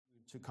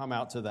to come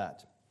out to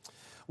that.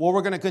 Well,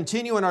 we're going to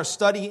continue in our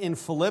study in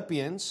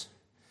Philippians,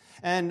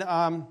 and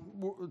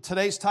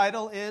today's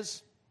title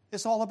is,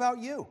 It's All About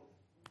You.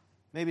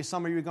 Maybe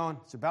some of you are going,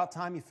 it's about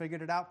time you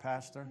figured it out,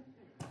 Pastor.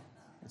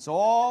 It's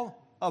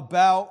all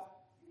about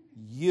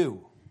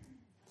you.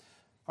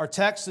 Our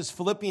text is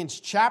Philippians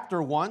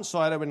chapter 1, so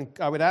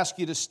I would ask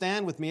you to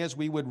stand with me as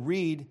we would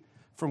read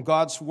from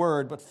God's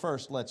Word, but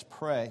first let's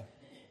pray.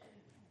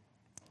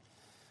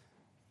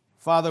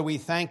 Father, we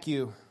thank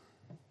you.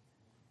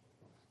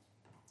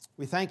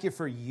 We thank you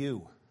for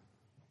you.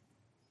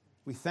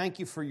 We thank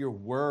you for your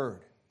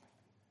Word,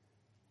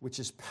 which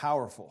is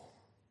powerful.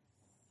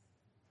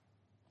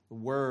 The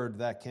Word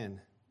that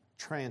can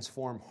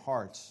transform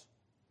hearts.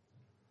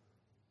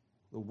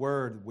 The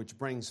Word which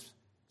brings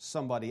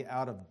somebody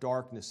out of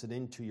darkness and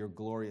into your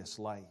glorious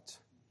light.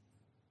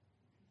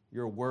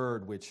 Your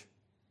Word which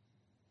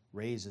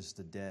raises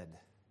the dead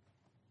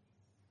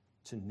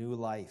to new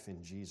life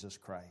in Jesus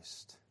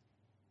Christ.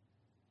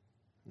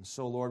 And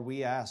so, Lord,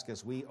 we ask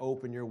as we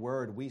open your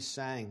Word, we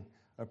sang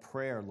a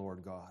prayer,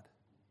 Lord God.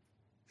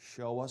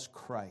 Show us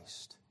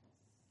Christ,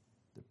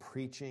 the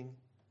preaching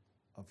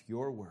of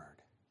your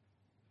Word.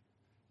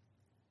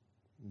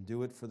 And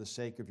do it for the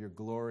sake of your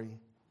glory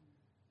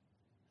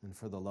and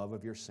for the love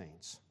of your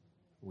saints.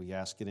 We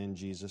ask it in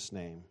Jesus'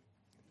 name.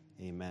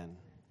 Amen.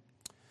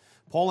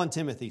 Paul and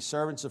Timothy,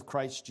 servants of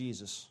Christ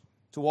Jesus,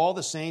 to all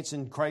the saints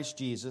in Christ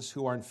Jesus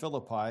who are in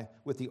Philippi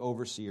with the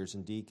overseers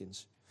and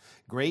deacons.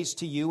 Grace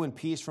to you and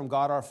peace from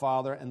God our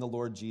Father and the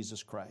Lord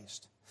Jesus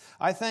Christ.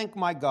 I thank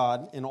my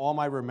God in all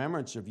my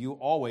remembrance of you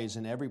always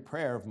in every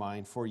prayer of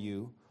mine for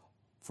you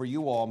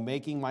all,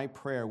 making my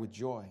prayer with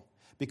joy,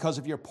 because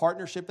of your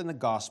partnership in the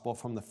gospel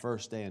from the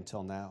first day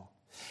until now.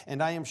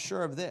 And I am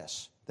sure of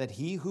this, that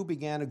he who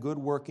began a good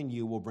work in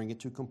you will bring it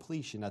to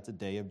completion at the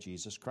day of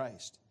Jesus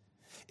Christ.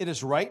 It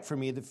is right for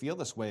me to feel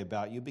this way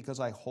about you because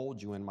I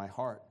hold you in my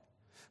heart.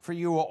 For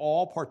you are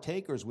all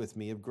partakers with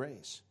me of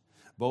grace,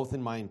 both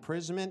in my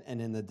imprisonment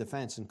and in the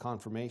defense and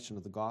confirmation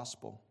of the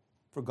gospel.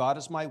 For God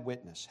is my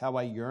witness, how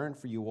I yearn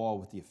for you all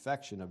with the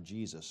affection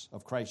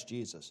of Christ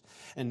Jesus.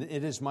 And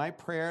it is my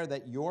prayer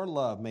that your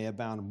love may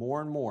abound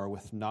more and more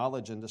with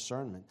knowledge and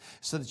discernment,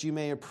 so that you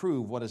may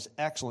approve what is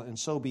excellent and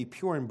so be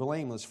pure and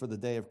blameless for the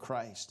day of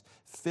Christ,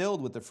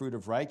 filled with the fruit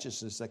of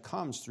righteousness that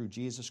comes through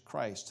Jesus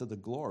Christ to the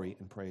glory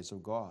and praise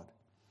of God.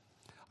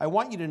 I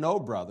want you to know,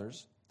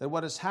 brothers, that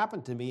what has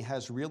happened to me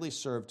has really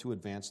served to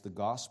advance the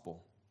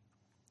gospel,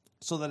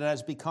 so that it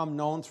has become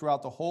known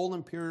throughout the whole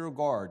imperial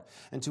guard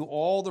and to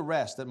all the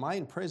rest that my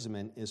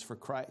imprisonment is for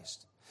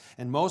Christ.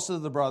 And most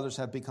of the brothers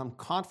have become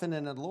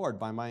confident in the Lord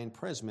by my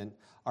imprisonment,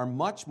 are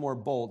much more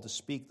bold to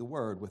speak the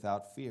word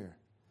without fear.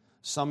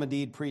 Some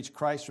indeed preach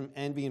Christ from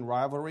envy and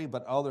rivalry,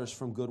 but others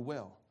from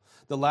goodwill.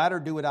 The latter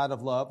do it out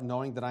of love,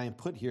 knowing that I am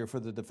put here for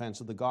the defense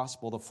of the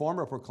gospel. The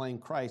former proclaim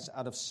Christ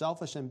out of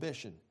selfish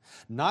ambition,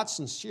 not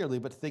sincerely,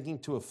 but thinking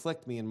to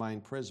afflict me in my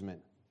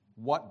imprisonment.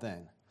 What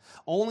then?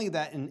 Only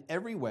that in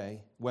every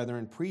way, whether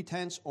in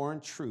pretense or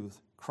in truth,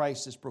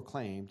 Christ is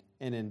proclaimed,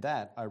 and in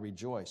that I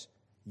rejoice.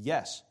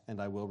 Yes,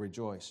 and I will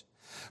rejoice.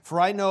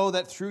 For I know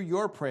that through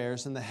your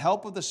prayers and the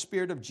help of the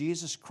Spirit of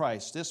Jesus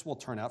Christ, this will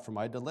turn out for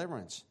my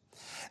deliverance.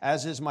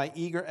 As is my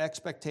eager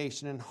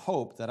expectation and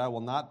hope that I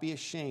will not be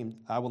ashamed,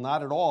 I will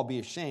not at all be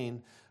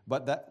ashamed,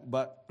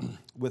 but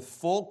with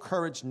full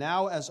courage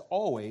now as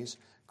always,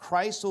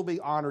 Christ will be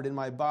honored in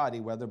my body,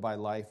 whether by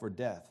life or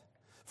death.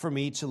 For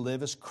me to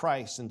live is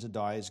Christ and to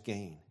die is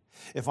gain.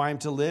 If I am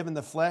to live in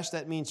the flesh,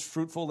 that means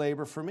fruitful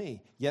labor for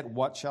me. Yet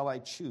what shall I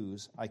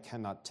choose? I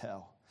cannot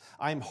tell.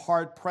 I am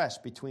hard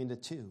pressed between the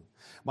two.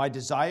 My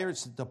desire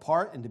is to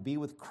depart and to be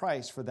with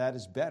Christ, for that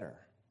is better.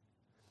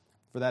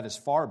 For that is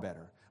far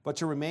better. But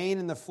to remain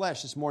in the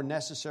flesh is more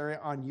necessary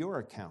on your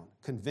account.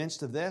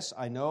 Convinced of this,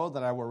 I know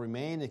that I will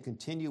remain and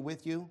continue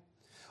with you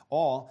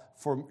all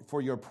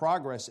for your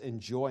progress and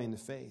joy in the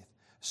faith,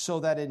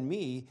 so that in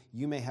me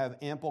you may have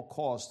ample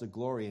cause to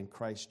glory in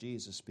Christ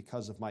Jesus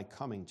because of my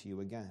coming to you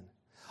again.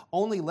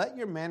 Only let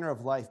your manner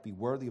of life be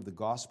worthy of the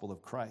gospel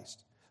of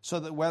Christ, so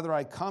that whether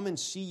I come and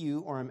see you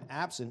or am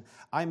absent,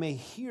 I may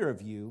hear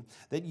of you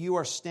that you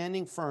are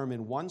standing firm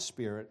in one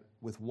spirit,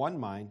 with one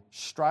mind,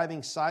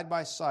 striving side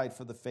by side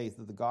for the faith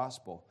of the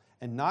gospel,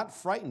 and not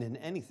frightened in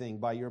anything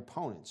by your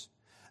opponents.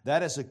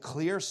 That is a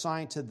clear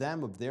sign to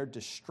them of their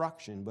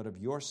destruction, but of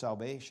your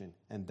salvation,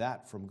 and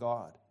that from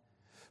God.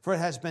 For it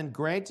has been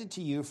granted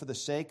to you for the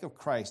sake of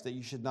Christ that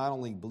you should not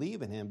only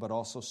believe in him, but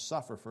also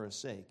suffer for his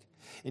sake,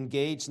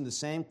 engaged in the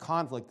same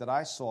conflict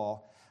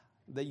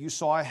that you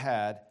saw I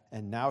had,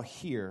 and now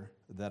hear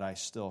that I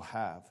still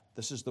have.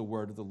 This is the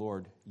word of the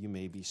Lord. You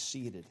may be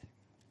seated.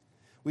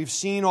 We've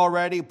seen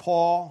already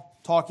Paul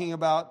talking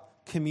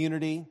about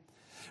community,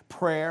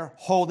 prayer,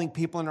 holding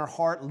people in our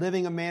heart,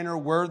 living a manner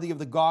worthy of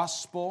the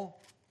gospel.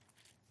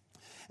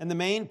 And the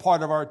main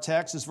part of our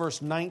text is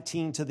verse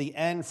 19 to the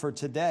end for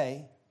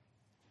today.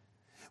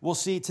 We'll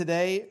see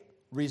today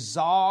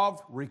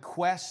resolve,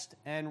 request,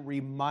 and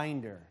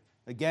reminder.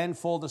 Again,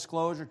 full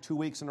disclosure, 2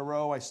 weeks in a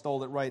row, I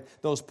stole it right,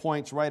 those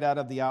points right out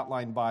of the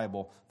Outline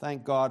Bible.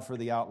 Thank God for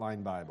the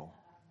Outline Bible.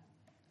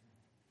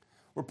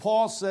 Where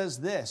Paul says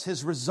this,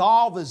 his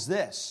resolve is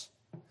this.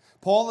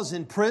 Paul is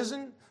in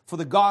prison for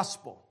the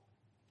gospel.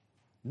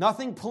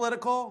 Nothing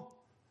political,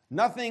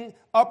 nothing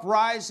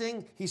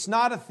uprising. He's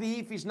not a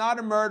thief, he's not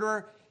a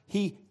murderer.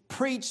 He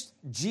preached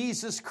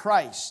Jesus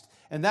Christ,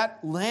 and that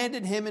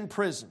landed him in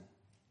prison.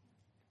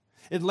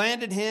 It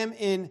landed him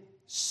in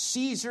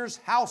Caesar's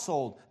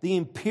household. The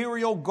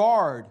imperial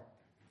guard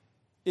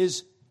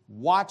is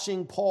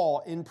watching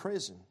Paul in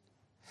prison.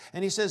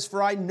 And he says,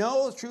 "For I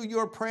know through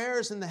your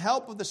prayers and the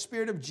help of the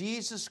Spirit of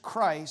Jesus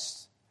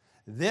Christ,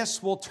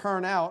 this will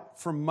turn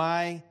out for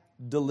my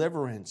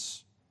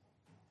deliverance."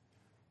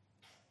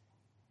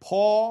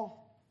 Paul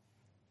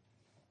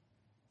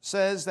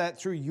says that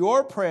through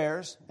your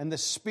prayers and the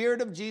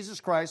Spirit of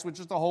Jesus Christ, which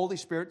is the Holy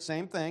Spirit,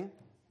 same thing,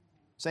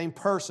 same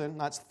person,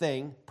 not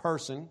thing,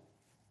 person,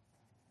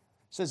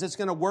 says it's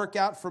going to work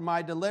out for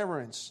my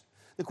deliverance.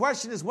 The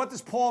question is, what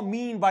does Paul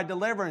mean by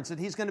deliverance? That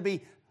he's going to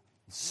be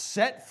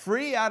set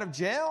free out of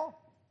jail?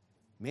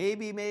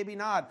 Maybe, maybe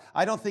not.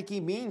 I don't think he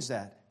means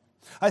that.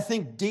 I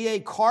think D.A.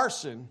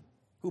 Carson,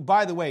 who,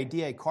 by the way,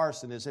 D.A.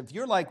 Carson is, if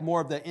you're like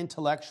more of the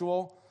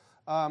intellectual,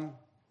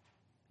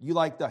 you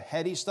like the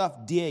heady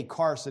stuff, D.A.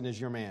 Carson is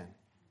your man.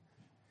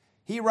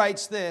 He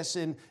writes this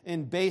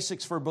in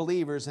Basics for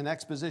Believers, in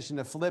exposition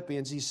of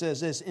Philippians. He says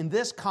this, "In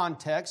this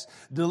context,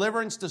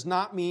 deliverance does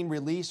not mean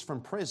release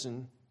from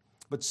prison,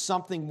 but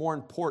something more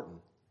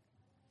important.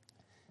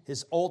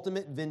 His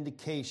ultimate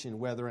vindication,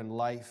 whether in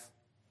life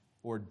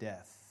or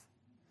death."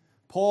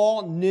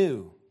 Paul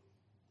knew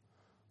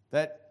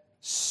that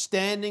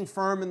standing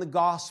firm in the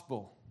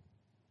gospel,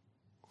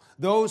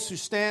 those who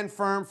stand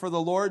firm for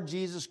the Lord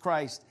Jesus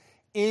Christ,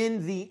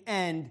 in the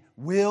end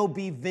will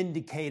be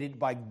vindicated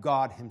by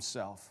God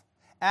Himself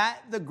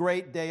at the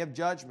great day of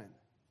judgment.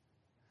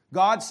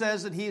 God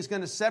says that He is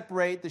going to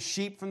separate the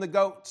sheep from the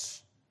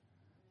goats.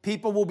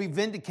 People will be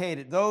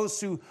vindicated. Those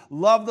who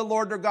love the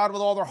Lord their God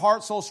with all their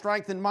heart, soul,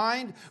 strength, and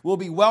mind will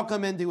be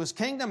welcomed into His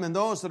kingdom, and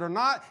those that are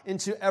not,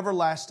 into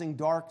everlasting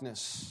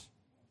darkness.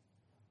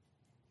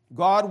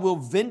 God will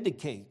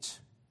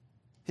vindicate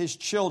His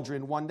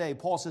children one day.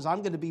 Paul says,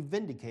 I'm going to be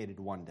vindicated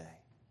one day.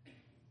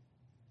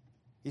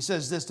 He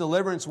says this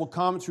deliverance will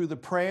come through the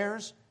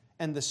prayers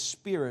and the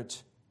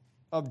Spirit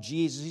of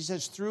Jesus. He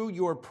says, through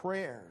your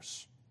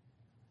prayers.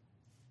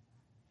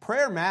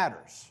 Prayer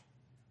matters.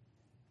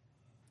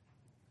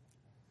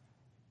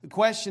 The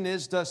question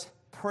is, does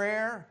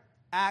prayer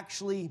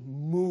actually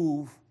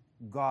move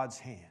God's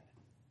hand?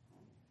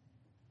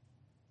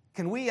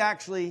 Can we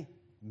actually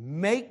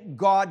make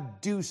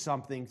God do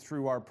something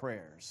through our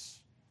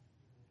prayers?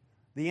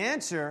 The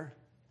answer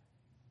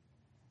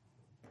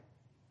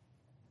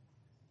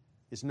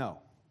is no.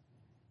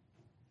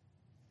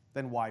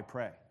 Then why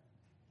pray?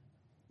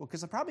 Well,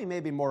 because probably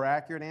maybe a more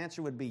accurate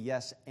answer would be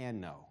yes and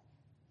no.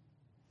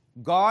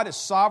 God is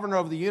sovereign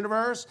over the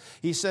universe.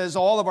 He says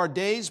all of our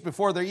days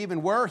before there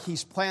even were,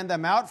 He's planned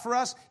them out for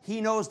us.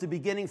 He knows the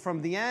beginning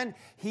from the end.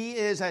 He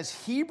is, as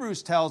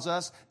Hebrews tells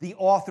us, the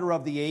author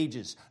of the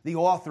ages, the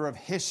author of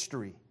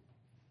history.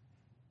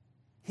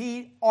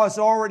 He has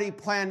already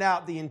planned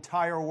out the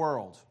entire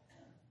world.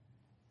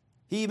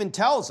 He even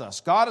tells us,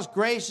 God is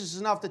gracious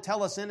enough to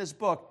tell us in His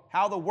book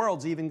how the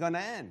world's even going to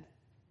end.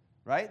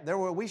 Right?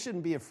 We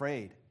shouldn't be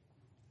afraid.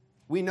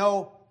 We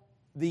know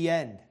the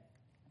end.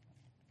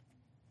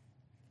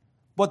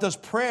 But does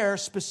prayer,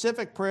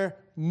 specific prayer,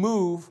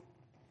 move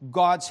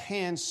God's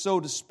hand, so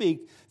to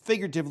speak,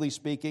 figuratively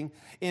speaking,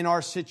 in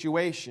our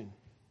situation?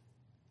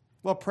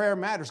 Well, prayer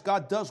matters.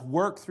 God does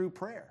work through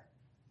prayer.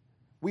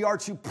 We are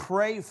to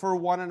pray for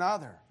one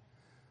another.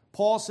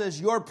 Paul says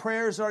your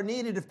prayers are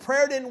needed. If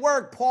prayer didn't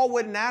work, Paul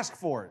wouldn't ask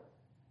for it.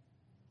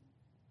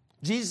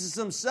 Jesus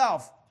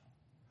Himself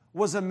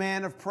was a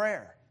man of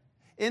prayer.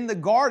 In the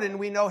garden,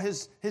 we know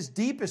his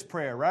deepest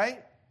prayer,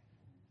 right?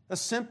 A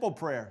simple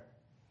prayer.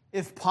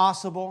 If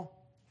possible,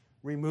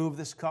 remove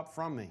this cup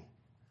from me.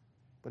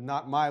 But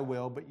not my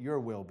will, but your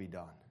will be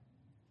done.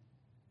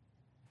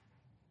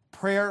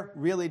 Prayer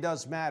really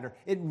does matter.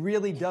 It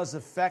really does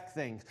affect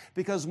things.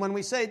 Because when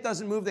we say it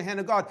doesn't move the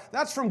hand of God,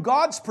 that's from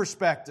God's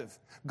perspective.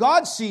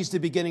 God sees the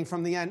beginning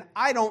from the end.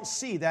 I don't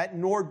see that,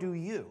 nor do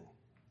you.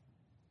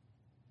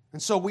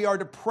 And so we are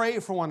to pray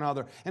for one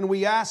another. And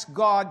we ask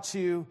God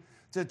to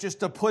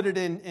put it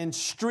in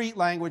street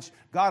language,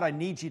 God, I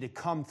need you to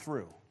come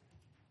through.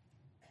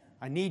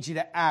 I need you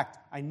to act.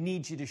 I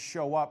need you to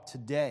show up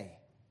today.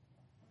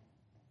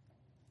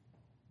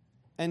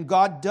 And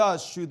God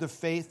does through the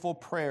faithful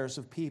prayers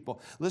of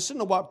people. Listen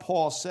to what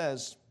Paul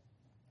says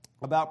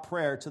about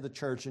prayer to the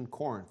church in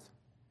Corinth.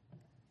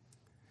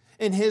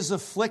 In his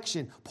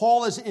affliction,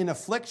 Paul is in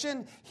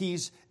affliction.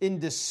 He's in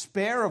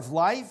despair of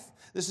life.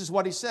 This is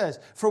what he says.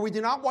 For we do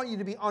not want you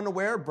to be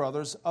unaware,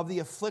 brothers, of the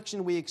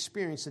affliction we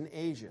experienced in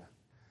Asia.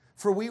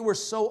 For we were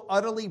so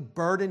utterly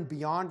burdened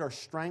beyond our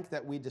strength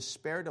that we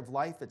despaired of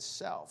life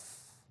itself.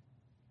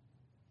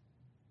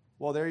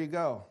 Well, there you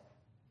go.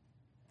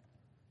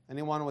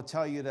 Anyone will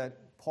tell you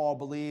that Paul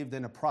believed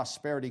in a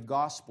prosperity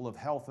gospel of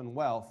health and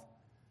wealth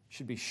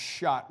should be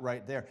shot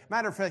right there.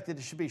 Matter of fact,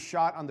 it should be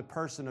shot on the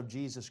person of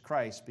Jesus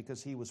Christ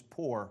because he was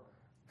poor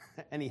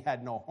and he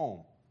had no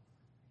home.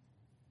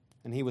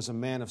 And he was a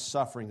man of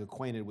suffering,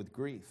 acquainted with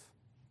grief.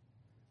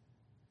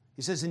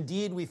 He says,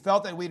 indeed, we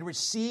felt that we'd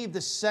received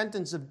the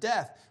sentence of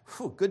death.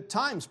 Whew, good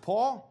times,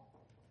 Paul.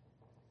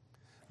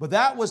 But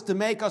that was to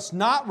make us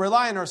not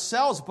rely on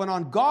ourselves, but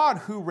on God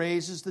who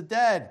raises the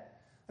dead.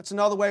 That's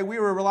another way we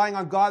were relying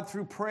on God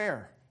through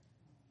prayer.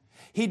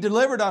 He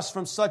delivered us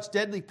from such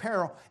deadly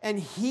peril, and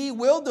He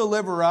will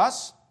deliver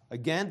us.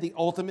 Again, the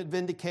ultimate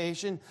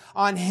vindication.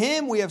 On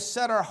Him we have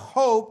set our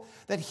hope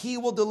that He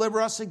will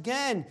deliver us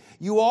again.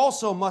 You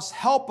also must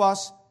help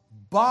us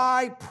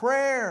by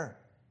prayer,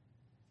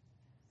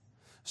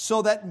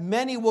 so that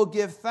many will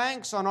give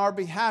thanks on our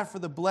behalf for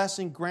the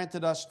blessing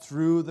granted us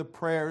through the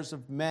prayers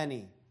of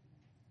many.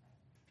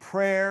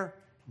 Prayer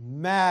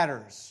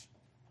matters.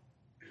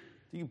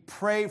 Do you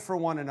pray for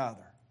one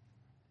another?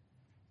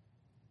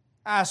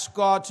 Ask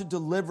God to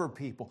deliver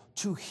people,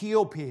 to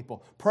heal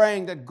people,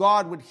 praying that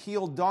God would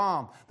heal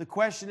Dom. The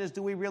question is,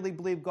 do we really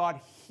believe God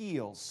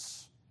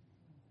heals?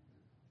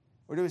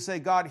 Or do we say,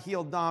 God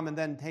healed Dom, and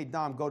then, hey,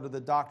 Dom, go to the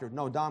doctor?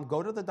 No, Dom,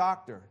 go to the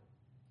doctor.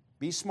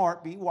 Be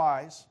smart, be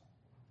wise.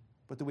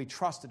 But do we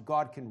trust that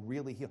God can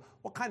really heal?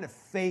 What kind of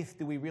faith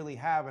do we really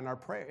have in our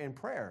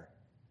prayer?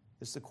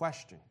 Is the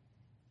question.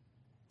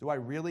 Do I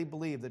really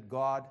believe that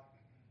God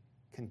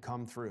can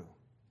come through?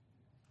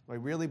 Do I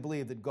really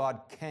believe that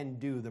God can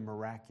do the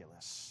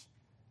miraculous?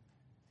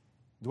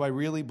 Do I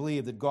really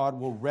believe that God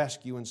will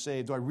rescue and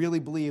save? Do I really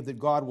believe that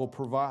God will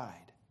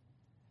provide?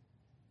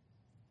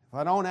 If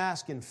I don't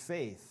ask in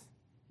faith,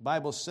 the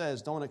Bible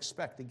says don't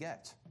expect to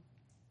get.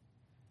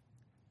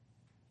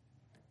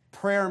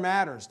 Prayer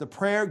matters. The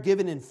prayer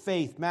given in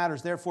faith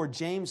matters. Therefore,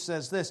 James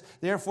says this,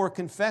 therefore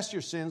confess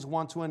your sins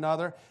one to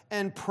another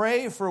and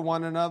pray for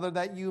one another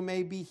that you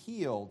may be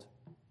healed.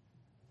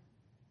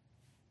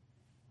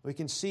 We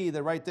can see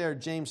that right there,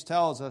 James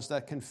tells us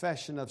that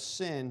confession of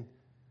sin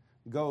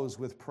goes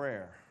with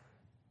prayer.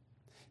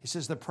 He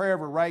says the prayer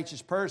of a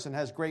righteous person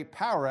has great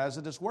power as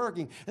it is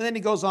working. And then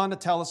he goes on to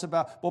tell us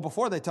about, well,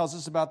 before that, tells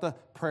us about the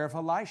prayer of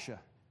Elisha,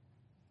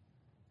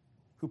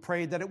 who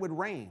prayed that it would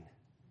rain.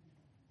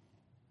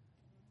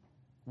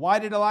 Why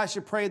did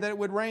Elisha pray that it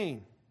would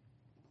rain?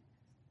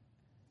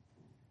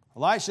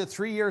 Elisha,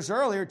 3 years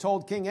earlier,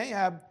 told King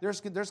Ahab, there's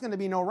going to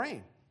be no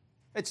rain.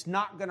 It's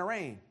not going to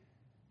rain.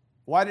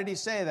 Why did he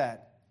say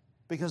that?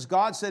 Because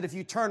God said, if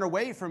you turn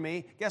away from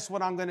me, guess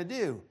what I'm going to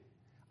do?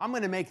 I'm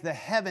going to make the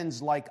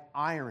heavens like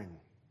iron.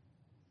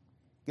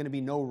 Going to be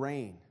no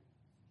rain.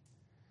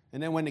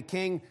 And then when the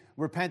king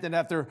repented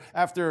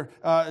after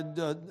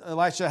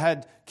Elisha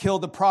had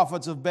killed the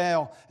prophets of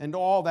Baal and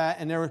all that,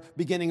 and they were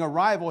beginning a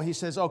rival, he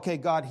says, okay,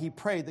 God, he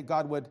prayed that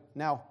God would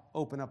now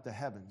open up the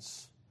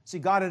heavens. See,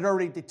 God had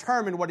already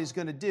determined what He's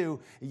going to do,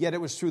 yet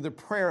it was through the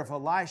prayer of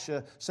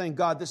Elisha saying,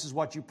 God, this is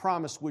what you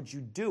promised. Would you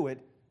do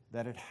it?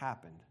 That it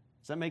happened.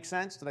 Does that make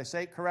sense? Did I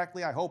say it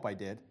correctly? I hope I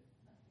did.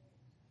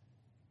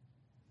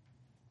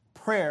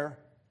 Prayer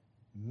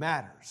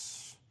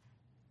matters.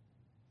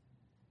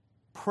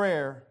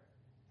 Prayer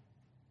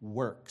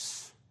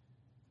works.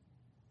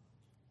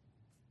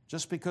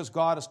 Just because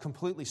God is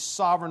completely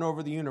sovereign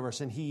over the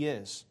universe, and He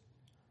is,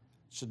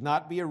 should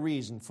not be a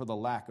reason for the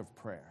lack of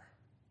prayer.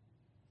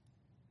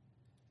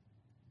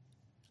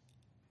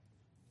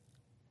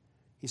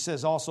 He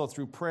says also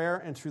through prayer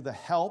and through the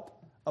help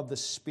of the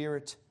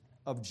Spirit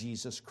of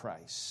Jesus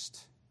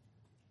Christ.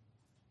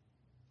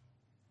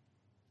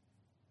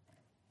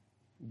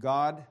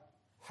 God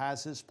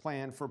has His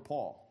plan for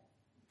Paul.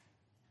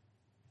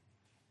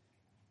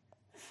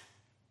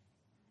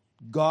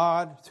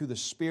 God, through the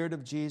Spirit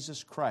of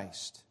Jesus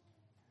Christ,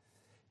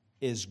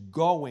 is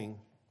going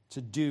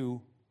to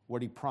do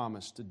what He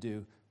promised to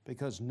do,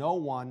 because no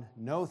one,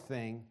 no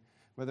thing,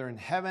 whether in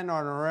heaven or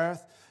on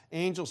earth,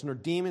 angels nor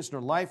demons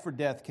nor life or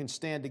death, can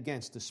stand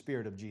against the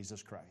Spirit of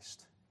Jesus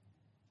Christ.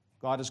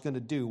 God is going to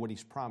do what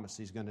He's promised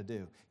He's going to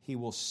do. He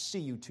will see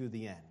you to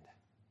the end.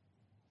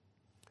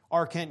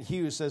 R. Kent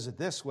Hughes says it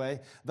this way,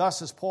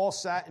 thus as Paul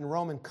sat in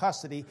Roman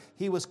custody,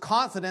 he was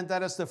confident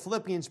that as the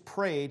Philippians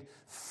prayed,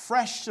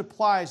 fresh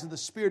supplies of the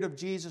Spirit of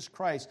Jesus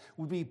Christ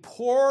would be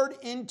poured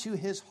into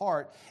his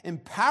heart,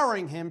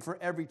 empowering him for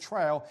every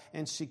trial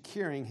and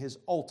securing his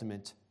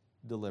ultimate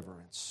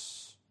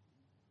deliverance.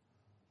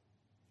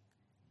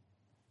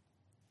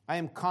 I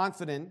am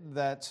confident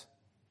that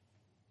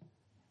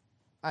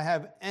I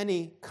have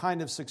any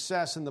kind of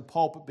success in the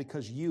pulpit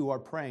because you are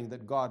praying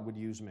that God would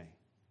use me.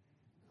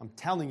 I'm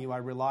telling you, I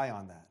rely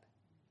on that.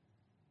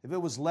 If it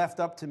was left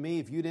up to me,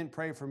 if you didn't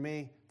pray for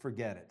me,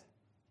 forget it.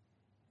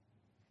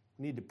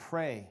 We need to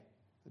pray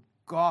that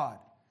God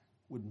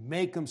would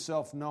make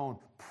Himself known.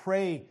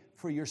 Pray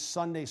for your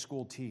Sunday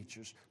school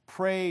teachers.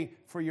 Pray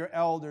for your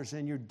elders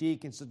and your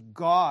deacons that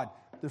God,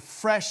 the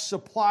fresh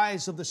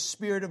supplies of the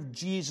Spirit of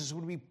Jesus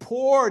would be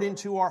poured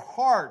into our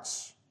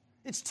hearts.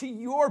 It's to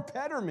your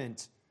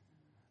betterment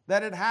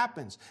that it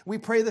happens. We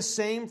pray the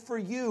same for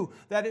you,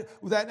 that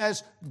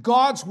as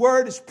God's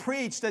word is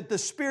preached, that the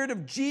Spirit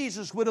of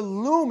Jesus would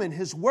illumine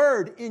His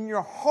word in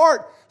your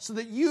heart so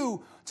that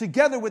you,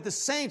 together with the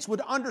saints,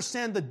 would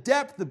understand the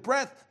depth, the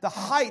breadth, the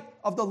height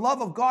of the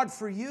love of God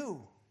for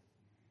you.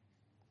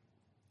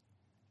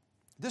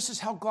 This is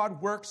how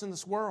God works in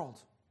this world.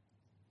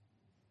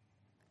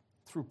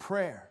 Through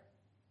prayer,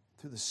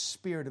 through the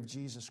Spirit of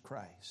Jesus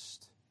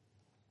Christ.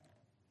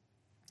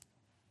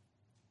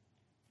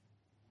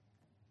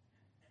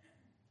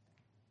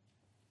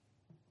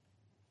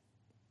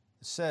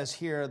 It says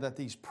here that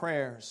these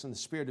prayers and the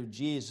Spirit of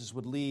Jesus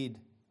would lead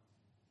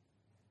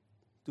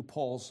to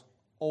Paul's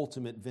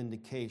ultimate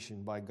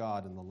vindication by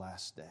God in the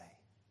last day.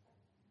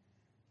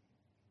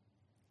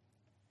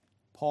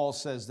 Paul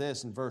says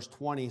this in verse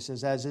 20, he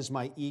says, "As is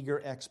my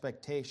eager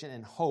expectation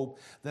and hope,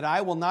 that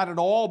I will not at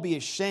all be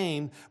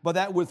ashamed, but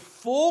that with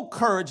full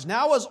courage,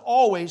 now as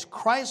always,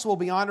 Christ will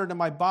be honored in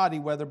my body,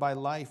 whether by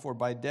life or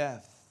by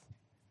death."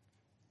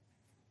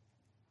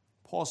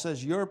 Paul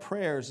says, your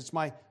prayers, it's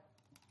my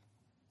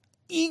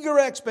eager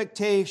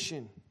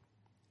expectation,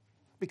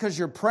 because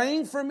you're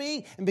praying for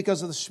me and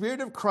because of the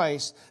Spirit of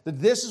Christ, that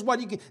this is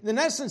what you can, in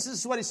essence, this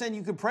is what he's saying,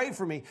 you can pray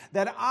for me,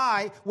 that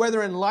I,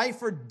 whether in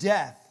life or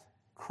death,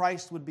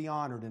 Christ would be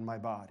honored in my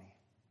body.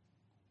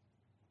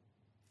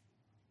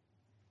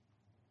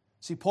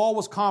 See, Paul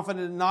was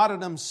confident not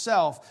in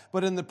himself,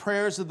 but in the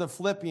prayers of the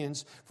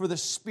Philippians for the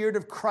Spirit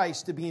of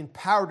Christ to be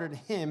imparted in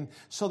him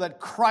so that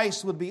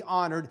Christ would be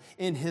honored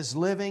in his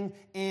living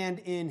and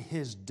in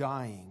his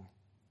dying.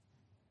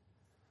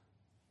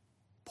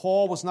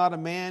 Paul was not a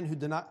man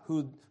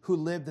who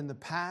lived in the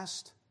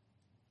past.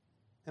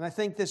 And I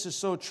think this is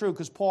so true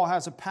because Paul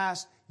has a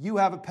past, you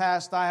have a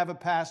past, I have a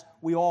past,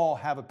 we all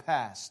have a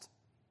past.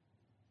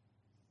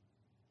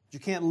 You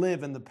can't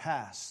live in the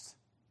past.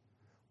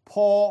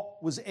 Paul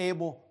was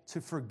able to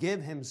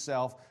forgive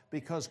himself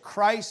because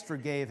Christ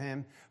forgave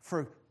him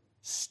for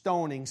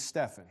stoning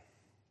Stephen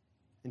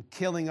and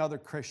killing other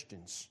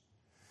Christians.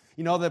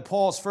 You know that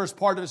Paul's first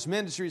part of his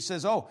ministry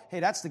says, oh,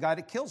 hey, that's the guy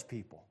that kills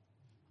people.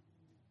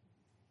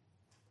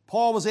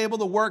 Paul was able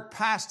to work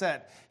past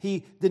that.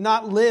 He did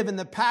not live in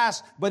the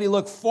past, but he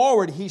looked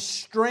forward. He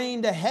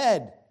strained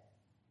ahead.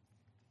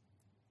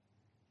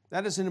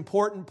 That is an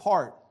important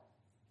part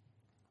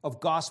of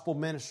gospel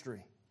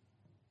ministry,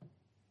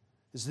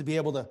 is to be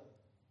able to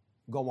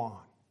go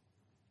on.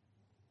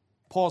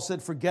 Paul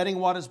said, forgetting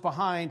what is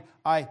behind,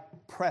 I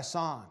press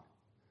on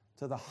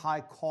to the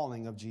high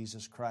calling of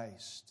Jesus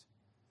Christ.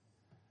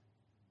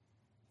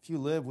 If you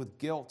live with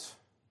guilt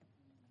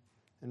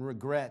and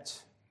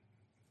regret,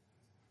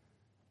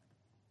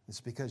 it's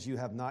because you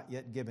have not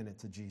yet given it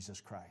to Jesus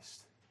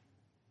Christ.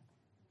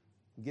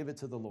 Give it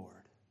to the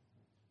Lord.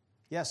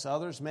 Yes,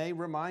 others may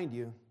remind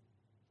you,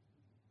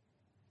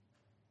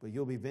 but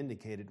you'll be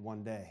vindicated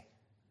one day.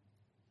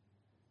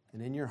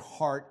 And in your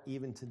heart,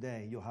 even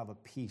today, you'll have a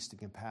peace that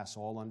can pass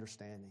all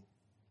understanding.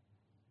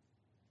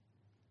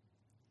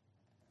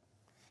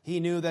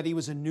 He knew that he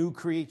was a new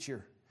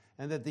creature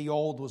and that the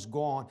old was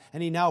gone.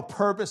 And he now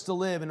purposed to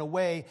live in a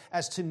way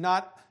as to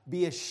not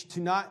be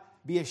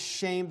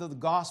ashamed of the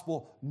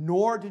gospel,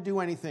 nor to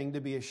do anything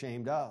to be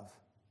ashamed of.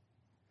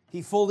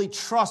 He fully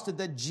trusted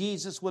that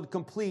Jesus would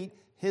complete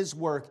his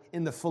work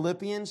in the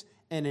Philippians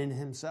and in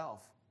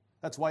himself.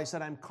 That's why he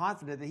said, I'm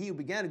confident that he who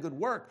began a good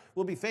work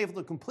will be faithful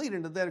to complete it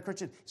until the day of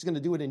Christian. He's going to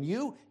do it in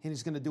you, and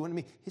he's going to do it in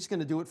me. He's going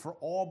to do it for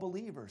all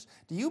believers.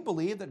 Do you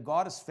believe that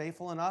God is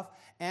faithful enough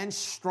and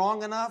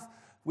strong enough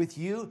with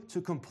you to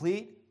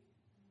complete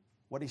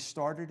what he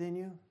started in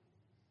you?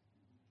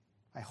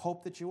 I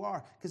hope that you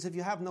are. Because if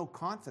you have no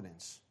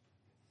confidence,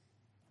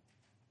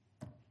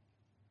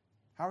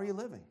 how are you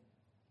living?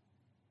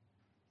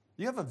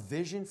 Do you have a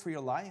vision for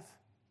your life?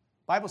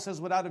 The Bible says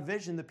without a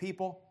vision, the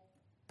people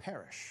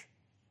perish.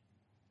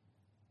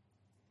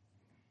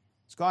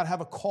 Does God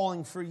have a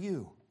calling for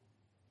you?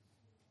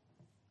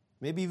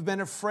 Maybe you've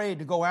been afraid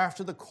to go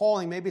after the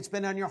calling. Maybe it's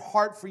been on your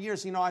heart for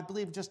years. You know, I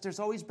believe just there's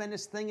always been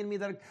this thing in me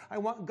that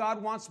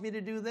God wants me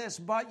to do this.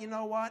 But you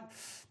know what?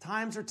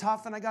 Times are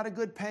tough and I got a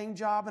good paying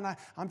job and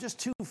I'm just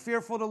too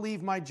fearful to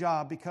leave my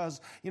job because,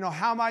 you know,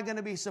 how am I going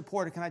to be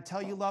supported? Can I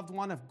tell you, loved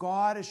one, if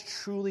God is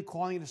truly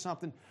calling you to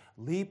something,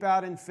 leap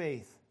out in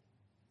faith.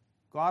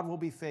 God will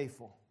be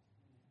faithful.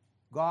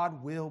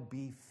 God will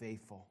be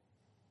faithful.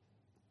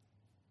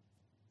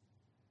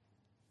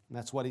 And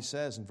that's what he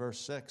says in verse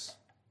 6.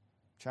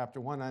 Chapter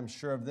 1, I'm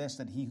sure of this,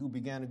 that he who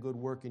began a good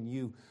work in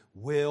you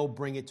will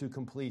bring it to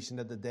completion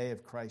at the day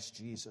of Christ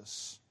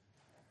Jesus.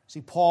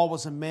 See, Paul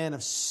was a man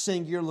of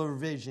singular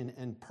vision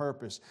and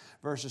purpose.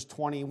 Verses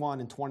 21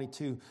 and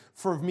 22.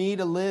 For me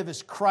to live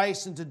is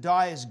Christ and to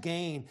die is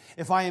gain.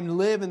 If I am to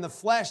live in the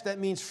flesh, that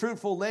means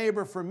fruitful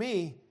labor for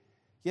me.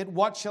 Yet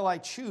what shall I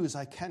choose?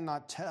 I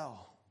cannot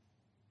tell.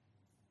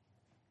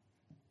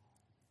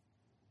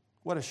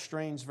 What a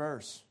strange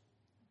verse.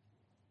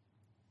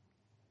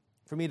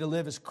 For me to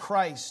live is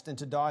Christ and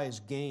to die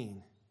is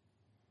gain.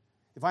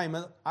 If I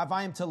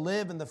am to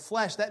live in the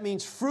flesh, that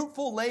means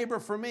fruitful labor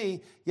for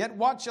me. Yet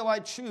what shall I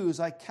choose?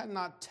 I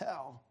cannot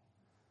tell.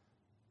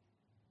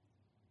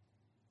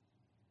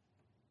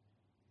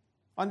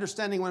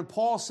 understanding when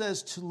Paul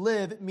says to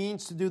live, it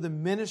means to do the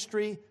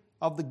ministry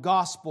of the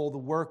gospel, the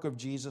work of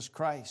Jesus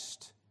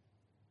Christ.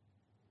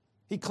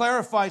 He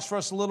clarifies for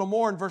us a little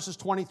more in verses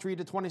 23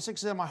 to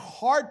 26. He said, I'm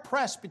hard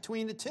pressed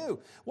between the two.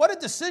 What a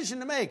decision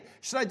to make.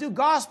 Should I do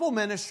gospel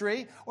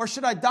ministry or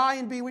should I die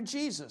and be with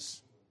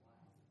Jesus?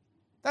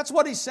 That's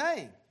what he's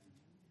saying.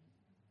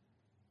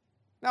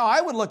 Now,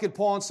 I would look at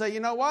Paul and say, you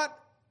know what?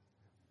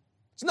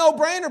 It's no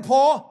brainer,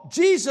 Paul.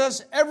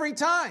 Jesus every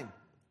time.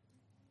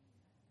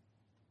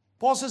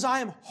 Paul says, I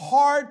am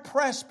hard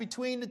pressed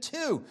between the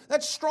two.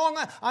 That's strong.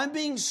 I'm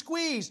being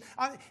squeezed.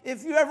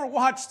 If you ever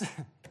watched,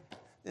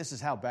 this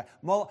is how bad,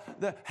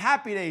 the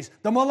Happy Days,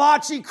 the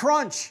Malachi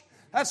Crunch.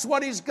 That's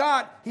what he's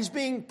got. He's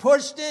being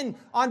pushed in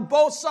on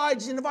both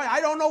sides of the fight.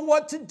 I don't know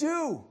what to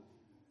do.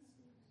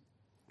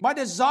 My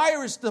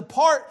desire is to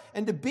depart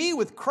and to be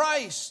with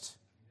Christ.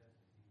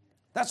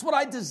 That's what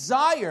I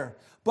desire.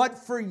 But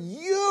for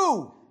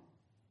you,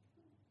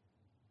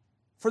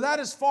 for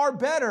that is far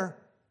better.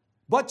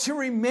 But to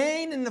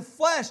remain in the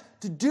flesh,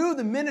 to do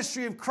the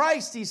ministry of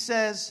Christ, he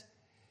says,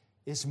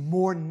 is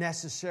more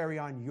necessary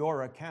on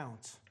your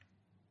account.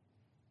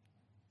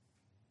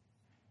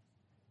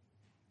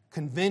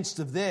 Convinced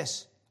of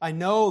this, I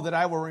know that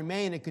I will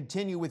remain and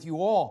continue with you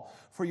all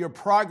for your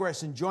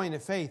progress and joy in the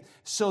faith,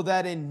 so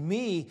that in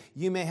me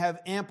you may have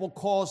ample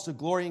cause to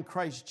glory in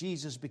Christ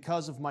Jesus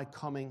because of my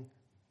coming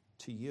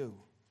to you.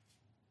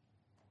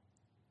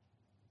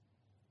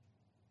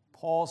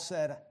 Paul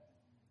said,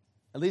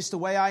 at least the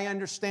way I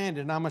understand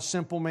it, and I'm a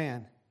simple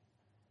man,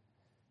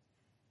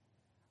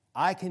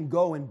 I can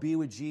go and be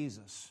with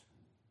Jesus,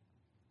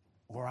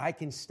 or I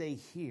can stay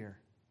here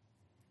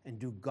and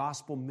do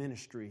gospel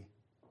ministry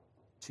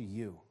to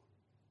you.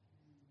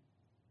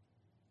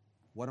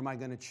 What am I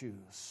going to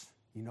choose?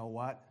 You know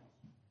what?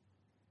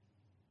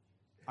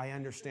 I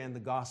understand the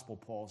gospel,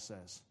 Paul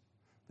says.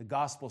 The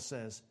gospel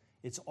says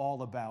it's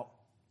all about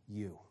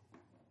you.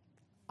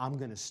 I'm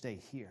going to stay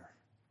here,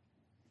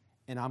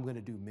 and I'm going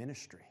to do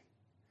ministry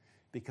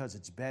because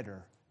it's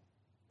better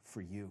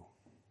for you.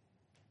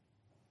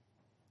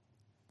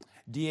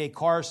 D.A.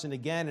 Carson,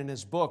 again, in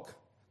his book,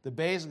 The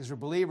Basics for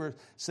Believers,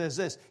 says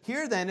this,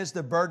 here then is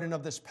the burden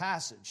of this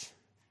passage.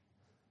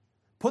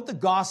 Put the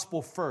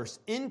gospel first.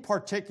 In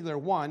particular,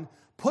 one,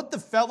 put the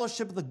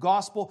fellowship of the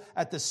gospel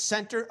at the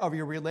center of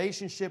your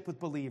relationship with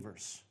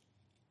believers.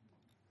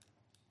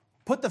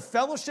 Put the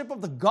fellowship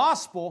of the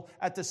gospel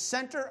at the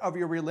center of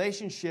your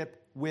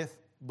relationship with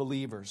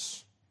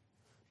believers.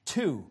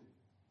 2,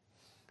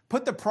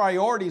 put the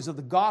priorities of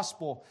the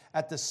gospel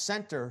at the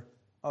center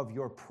of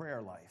your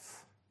prayer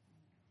life.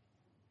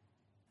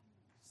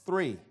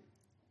 3,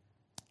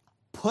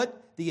 put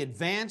the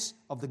advance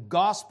of the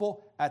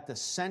gospel at the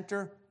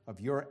center of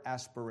your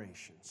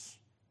aspirations.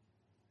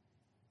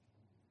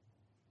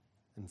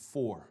 And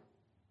 4,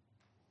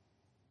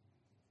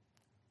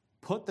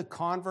 put the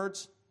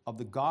converts of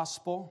the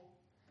gospel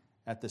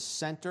at the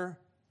center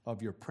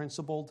of your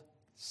principled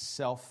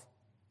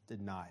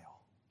self-denial.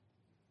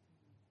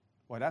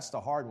 Boy, that's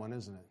the hard one,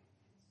 isn't it?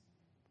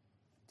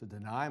 To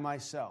deny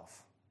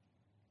myself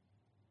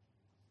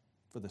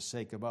for the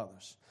sake of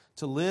others.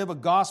 To live a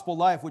gospel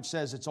life which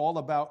says it's all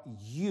about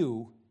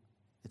you,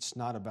 it's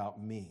not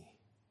about me.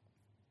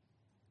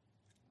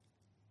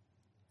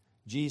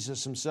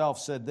 Jesus himself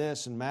said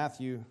this in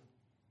Matthew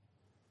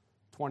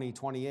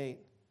 20:28.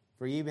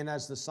 For even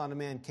as the Son of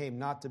Man came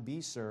not to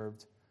be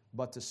served,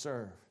 but to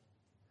serve,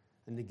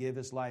 and to give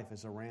his life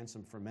as a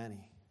ransom for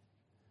many.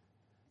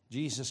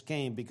 Jesus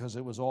came because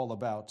it was all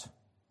about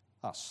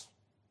us.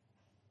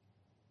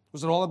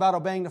 Was it all about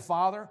obeying the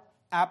Father?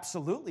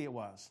 Absolutely it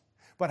was.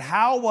 But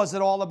how was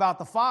it all about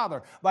the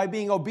Father? By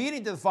being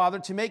obedient to the Father,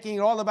 to making it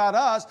all about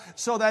us,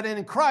 so that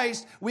in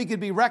Christ we could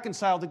be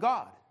reconciled to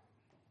God.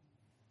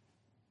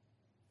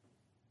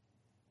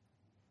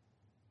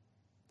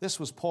 This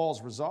was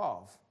Paul's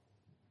resolve.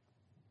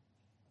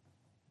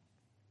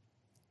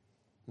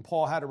 And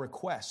Paul had a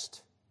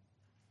request.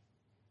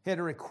 He had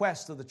a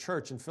request of the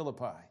church in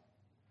Philippi.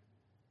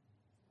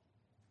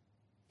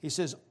 He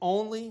says,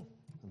 let me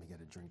get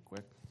a drink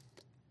quick.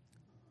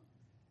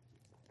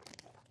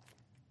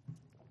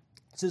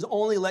 It says,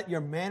 only let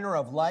your manner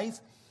of life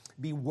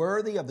be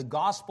worthy of the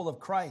gospel of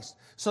Christ,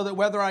 so that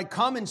whether I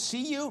come and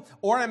see you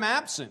or am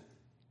absent,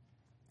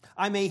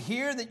 I may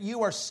hear that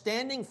you are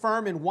standing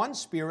firm in one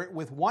spirit,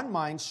 with one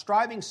mind,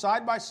 striving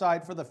side by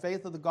side for the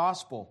faith of the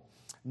gospel,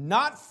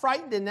 not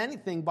frightened in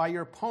anything by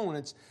your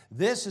opponents.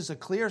 This is a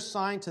clear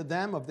sign to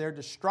them of their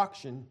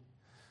destruction,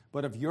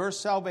 but of your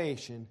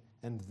salvation,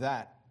 and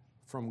that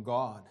from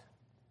God.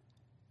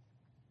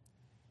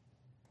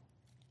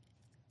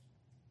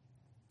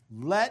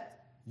 Let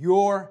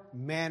your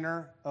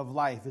manner of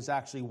life is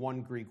actually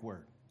one Greek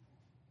word.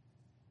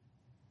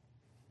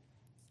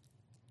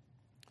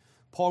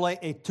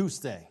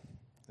 Politeouste.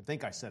 I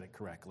think I said it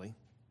correctly.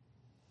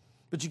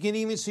 But you can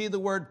even see the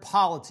word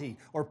polity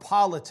or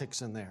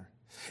politics in there.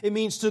 It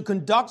means to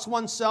conduct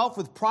oneself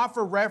with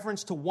proper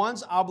reference to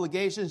one's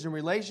obligations in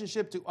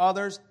relationship to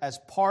others as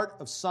part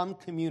of some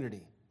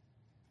community.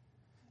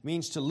 It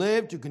means to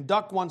live, to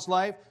conduct one's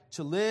life,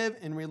 to live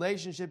in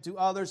relationship to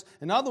others.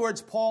 In other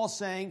words, Paul's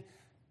saying,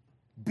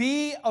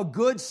 be a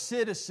good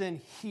citizen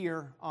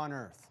here on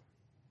earth.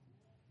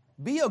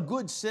 Be a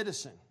good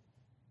citizen.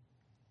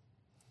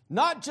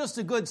 Not just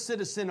a good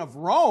citizen of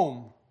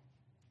Rome,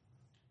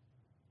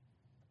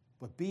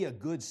 but be a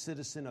good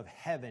citizen of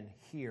heaven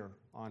here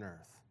on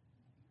earth.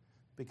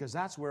 Because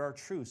that's where our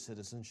true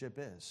citizenship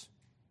is.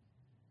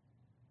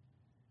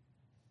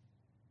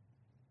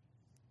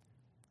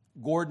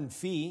 Gordon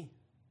Fee,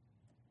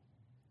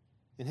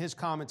 in his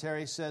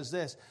commentary, says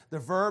this: the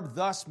verb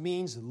thus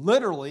means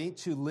literally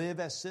to live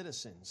as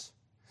citizens.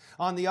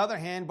 On the other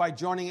hand, by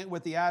joining it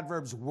with the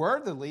adverbs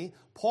worthily,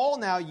 Paul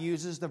now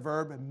uses the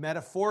verb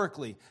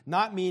metaphorically,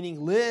 not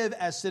meaning live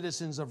as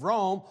citizens of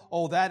Rome,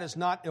 oh, that is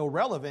not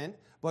irrelevant,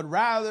 but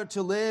rather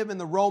to live in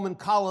the Roman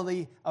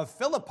colony of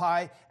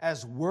Philippi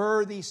as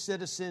worthy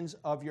citizens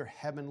of your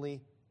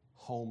heavenly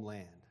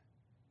homeland.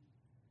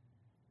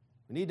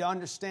 We need to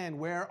understand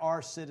where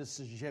our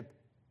citizenship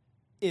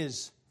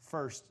is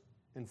first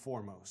and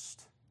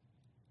foremost.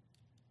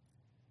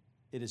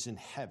 It is in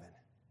heaven,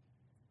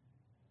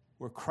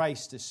 where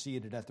Christ is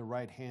seated at the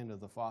right hand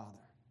of the Father.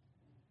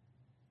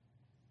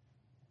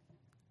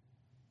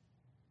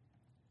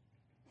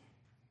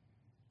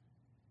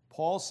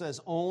 Paul says,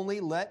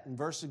 in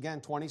verse again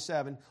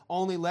 27,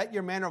 only let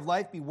your manner of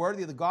life be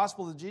worthy of the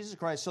gospel of Jesus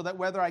Christ, so that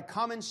whether I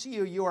come and see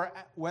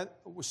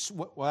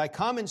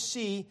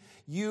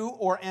you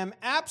or am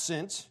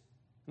absent,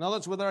 in other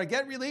words, whether I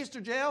get released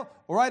from jail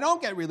or I don't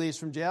get released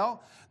from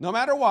jail, no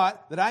matter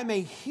what, that I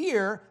may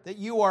hear that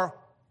you are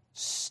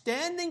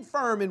standing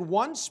firm in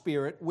one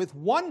spirit, with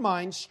one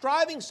mind,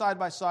 striving side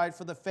by side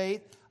for the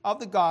faith of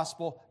the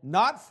gospel,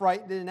 not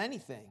frightened in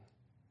anything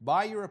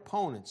by your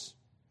opponents,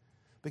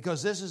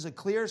 because this is a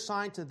clear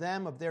sign to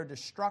them of their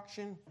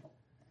destruction,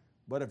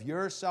 but of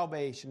your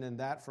salvation, and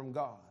that from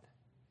God.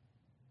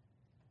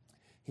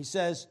 He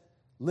says,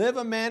 live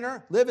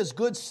as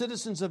good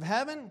citizens of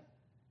heaven,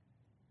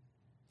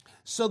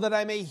 so that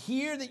I may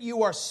hear that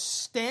you are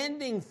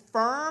standing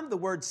firm. The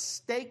word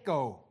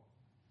stako,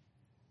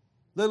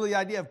 literally the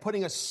idea of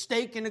putting a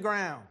stake in the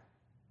ground.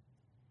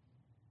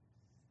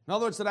 In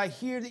other words, that I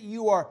hear that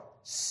you are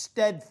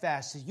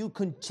steadfast, that you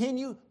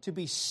continue to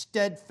be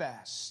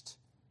steadfast.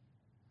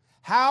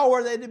 How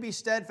are they to be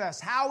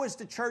steadfast? How is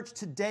the church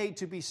today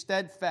to be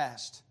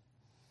steadfast?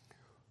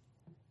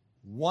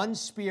 One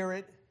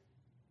spirit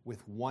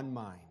with one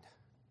mind.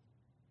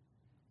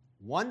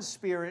 One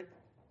spirit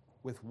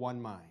with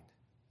one mind.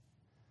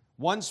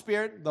 One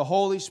Spirit, the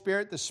Holy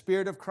Spirit, the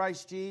Spirit of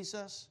Christ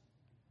Jesus.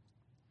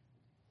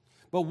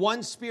 But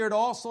one Spirit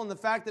also in the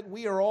fact that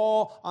we are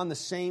all on the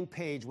same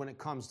page when it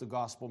comes to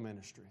gospel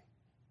ministry.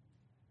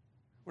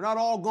 We're not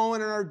all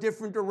going in our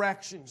different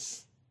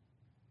directions.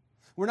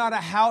 We're not a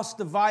house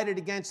divided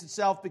against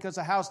itself, because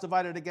a house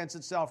divided against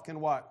itself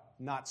can what?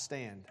 Not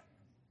stand.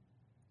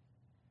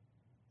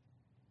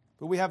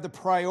 But we have the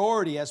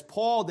priority, as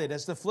Paul did,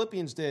 as the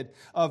Philippians did,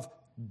 of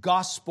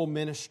gospel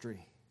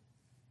ministry.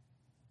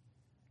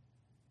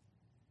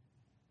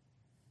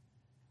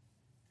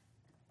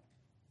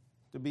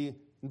 To be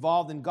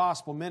involved in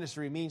gospel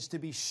ministry means to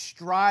be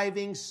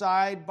striving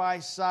side by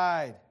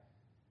side.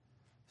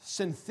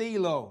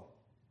 Synthelo,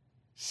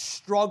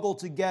 struggle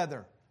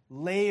together,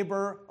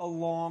 labor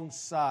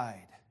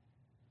alongside.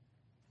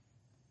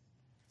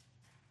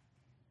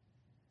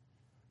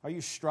 Are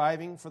you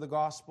striving for the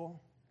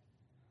gospel?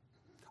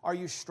 Are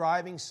you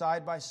striving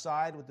side by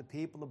side with the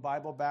people of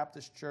Bible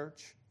Baptist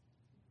Church?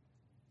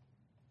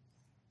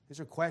 These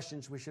are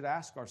questions we should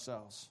ask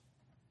ourselves.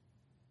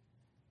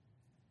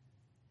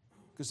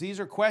 Because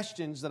these are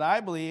questions that I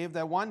believe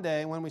that one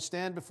day when we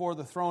stand before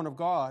the throne of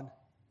God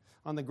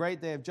on the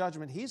great day of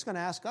judgment, He's going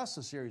to ask us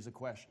a series of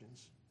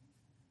questions.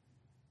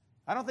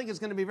 I don't think it's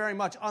going to be very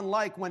much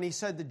unlike when He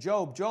said to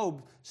Job,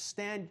 Job,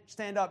 stand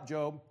up,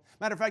 Job.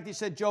 Matter of fact, He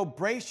said, Job,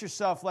 brace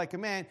yourself like a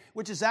man,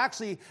 which is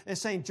actually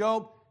saying,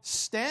 Job,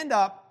 stand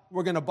up,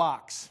 we're going to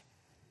box.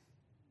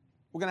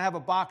 We're going to have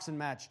a boxing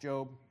match,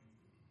 Job.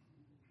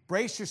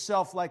 Brace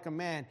yourself like a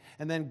man.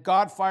 And then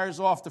God fires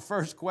off the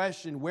first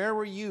question. Where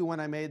were you when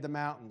I made the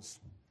mountains?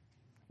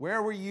 Where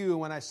were you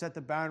when I set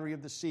the boundary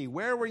of the sea?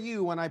 Where were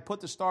you when I put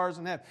the stars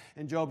in heaven?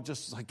 And Job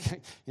just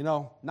like,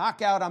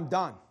 knock out, I'm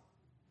done.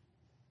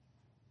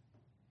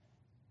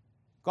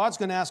 God's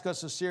going to ask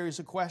us a series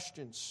of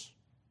questions.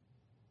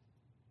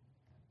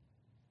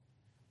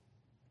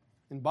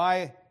 And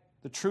by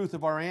the truth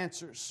of our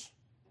answers,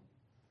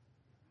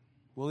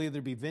 we'll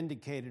either be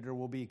vindicated or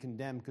we'll be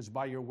condemned, because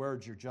by your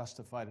words you're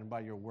justified and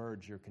by your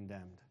words you're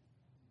condemned.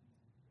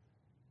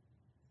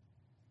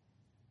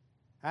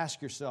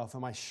 Ask yourself,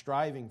 am I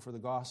striving for the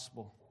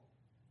gospel?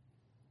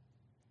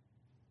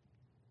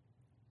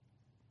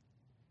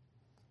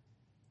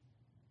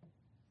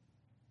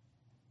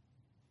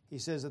 He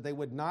says that they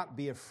would not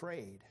be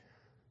afraid.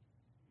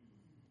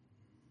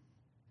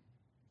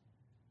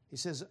 He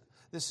says,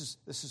 this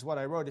is what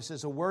I wrote. It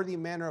says, a worthy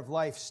manner of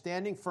life,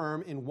 standing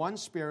firm in one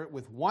spirit,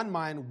 with one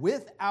mind,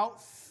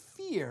 without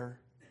fear.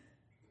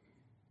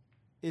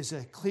 is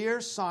a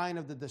clear sign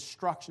of the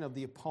destruction of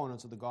the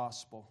opponents of the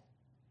gospel.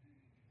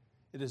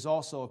 It is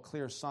also a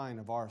clear sign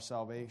of our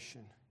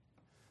salvation.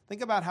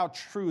 Think about how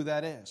true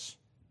that is.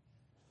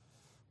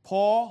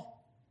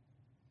 Paul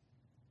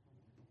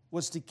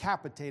was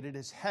decapitated.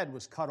 His head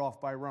was cut off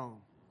by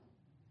Rome.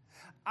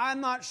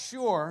 I'm not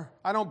sure,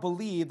 I don't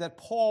believe that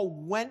Paul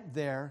went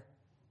there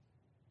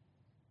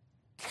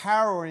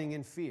cowering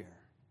in fear.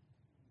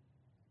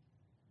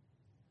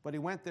 But he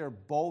went there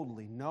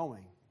boldly,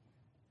 knowing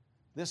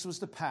this was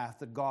the path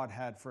that God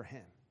had for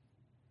him.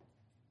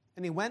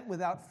 And he went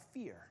without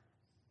fear.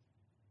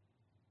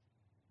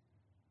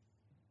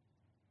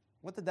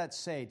 What did that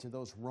say to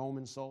those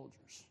Roman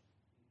soldiers?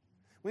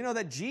 We know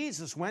that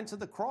Jesus went to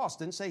the cross.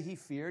 Didn't say he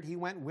feared. He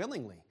went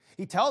willingly.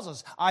 He tells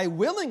us, I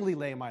willingly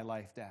lay my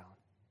life down.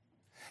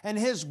 And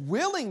his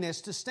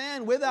willingness to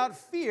stand without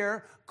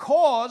fear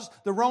caused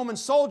the Roman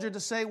soldier to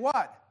say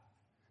what?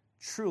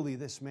 Truly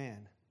this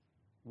man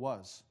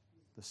was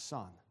the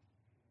Son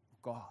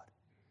of God.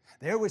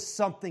 There was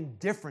something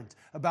different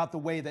about the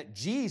way that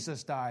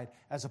Jesus died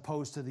as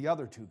opposed to the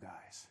other two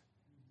guys.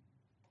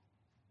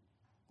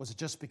 Was it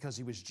just because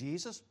he was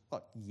Jesus?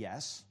 Well,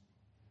 yes,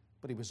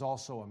 but he was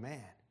also a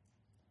man.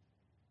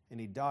 And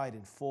he died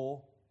in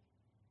full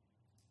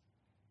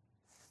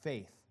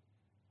faith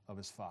of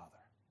his Father.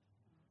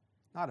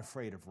 Not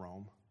afraid of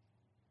Rome.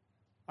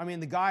 I mean,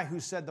 the guy who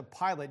said to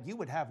Pilate, you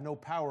would have no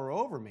power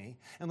over me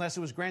unless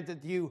it was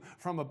granted to you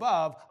from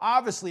above,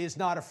 obviously is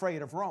not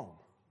afraid of Rome.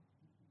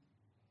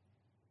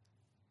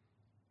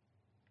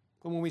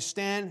 But when we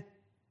stand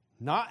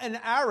not in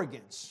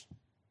arrogance,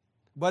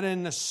 but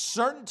in the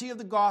certainty of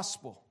the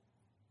gospel,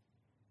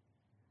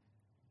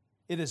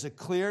 it is a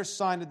clear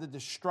sign of the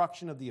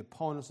destruction of the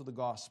opponents of the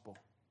gospel.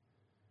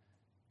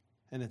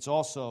 And it's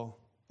also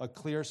a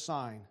clear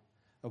sign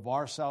of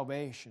our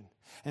salvation.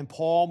 And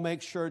Paul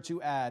makes sure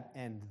to add,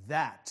 and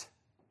that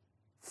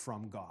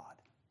from God.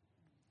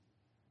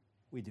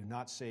 We do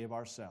not save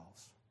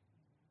ourselves.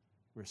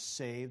 We're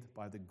saved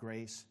by the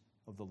grace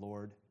of the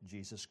Lord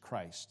Jesus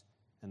Christ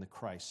and the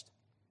Christ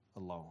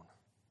alone.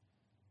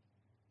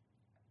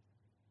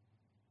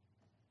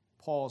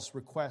 Paul's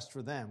request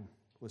for them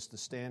was to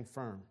stand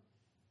firm,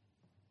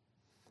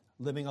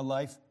 living a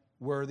life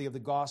worthy of the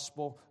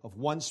gospel, of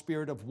one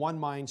spirit, of one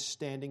mind,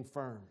 standing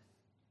firm.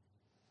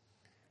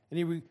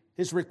 And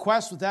his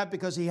request was that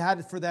because he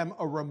had for them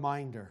a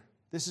reminder.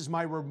 This is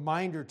my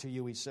reminder to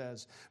you, he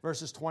says,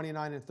 verses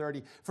 29 and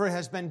 30. For it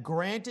has been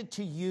granted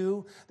to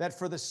you that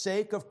for the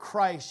sake of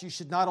Christ you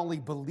should not only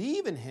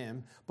believe in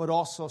him, but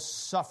also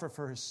suffer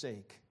for his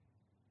sake.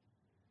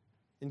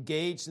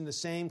 Engaged in the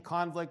same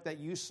conflict that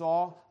you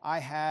saw I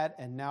had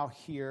and now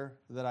hear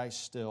that I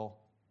still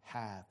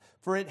have.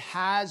 For it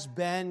has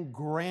been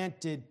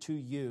granted to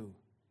you.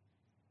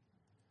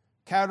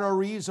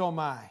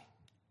 Katarizomai.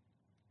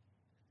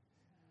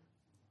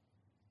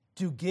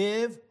 To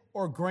give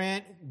or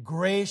grant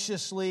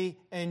graciously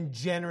and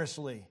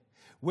generously,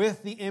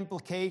 with the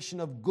implication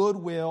of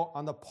goodwill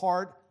on the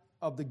part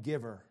of the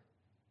giver.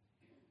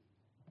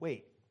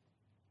 Wait.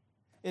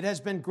 It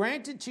has been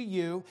granted to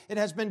you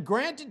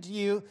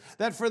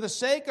that for the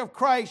sake of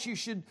Christ you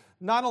should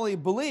not only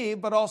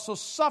believe, but also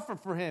suffer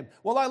for him.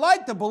 Well, I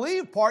like the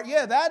believe part.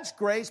 Yeah, that's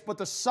grace. But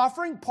the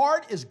suffering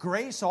part is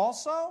grace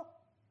also?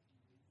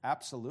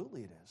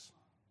 Absolutely it is.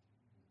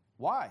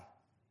 Why?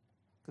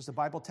 Because the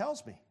Bible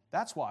tells me.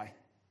 That's why.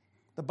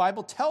 The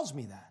Bible tells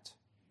me that.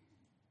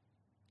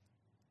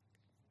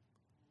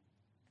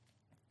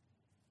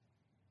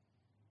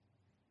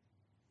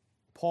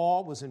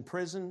 Paul was in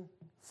prison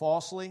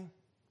falsely.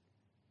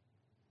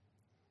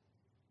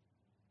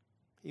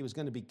 He was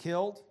going to be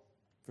killed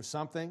for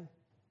something.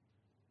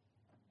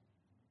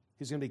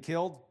 He was going to be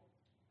killed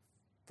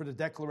for the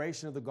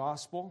declaration of the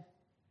gospel.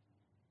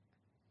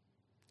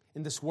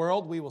 In this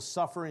world, we will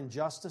suffer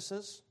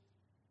injustices.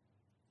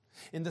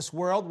 In this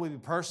world, we'll be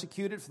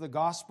persecuted for the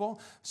gospel.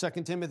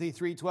 2 Timothy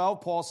 3:12,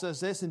 Paul says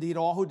this, indeed,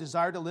 all who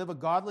desire to live a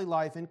godly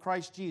life in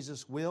Christ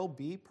Jesus will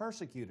be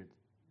persecuted.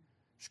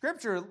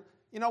 Scripture,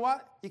 you know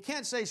what? You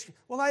can't say,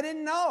 well, I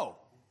didn't know.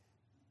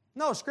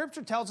 No,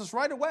 Scripture tells us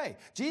right away.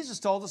 Jesus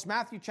told us,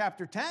 Matthew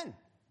chapter 10,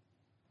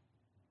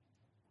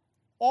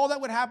 all that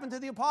would happen to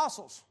the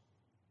apostles.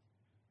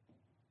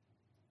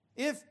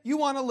 If you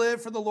want to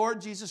live for the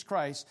Lord Jesus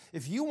Christ,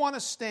 if you want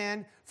to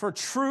stand for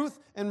truth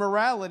and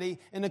morality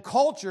in a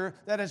culture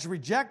that has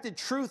rejected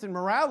truth and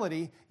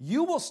morality,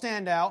 you will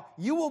stand out,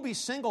 you will be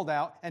singled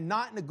out, and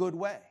not in a good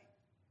way,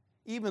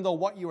 even though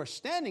what you are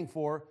standing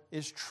for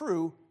is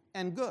true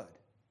and good.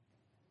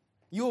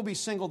 You will be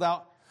singled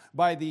out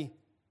by the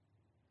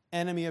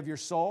enemy of your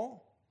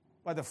soul,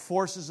 by the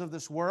forces of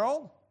this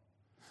world,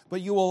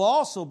 but you will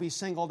also be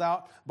singled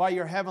out by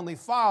your heavenly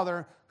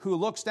Father who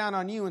looks down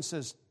on you and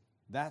says,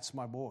 that's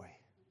my boy.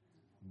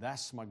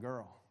 That's my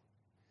girl.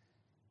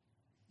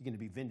 You're going to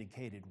be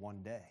vindicated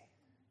one day.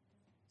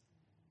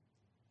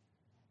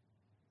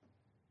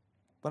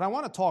 But I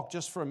want to talk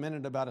just for a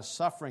minute about a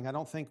suffering I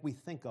don't think we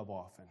think of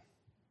often.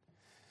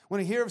 When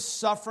we hear of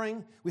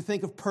suffering, we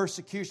think of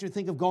persecution. We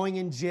think of going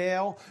in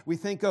jail. We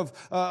think of,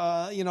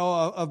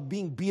 of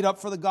being beat up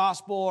for the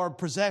gospel or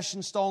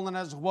possession stolen,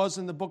 as it was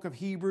in the book of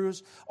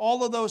Hebrews.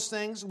 All of those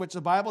things, which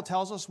the Bible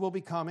tells us will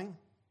be coming.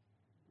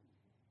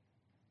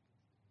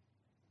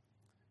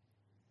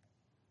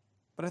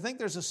 But I think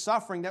there's a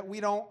suffering that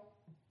we don't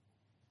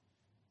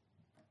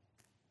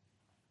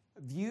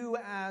view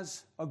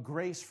as a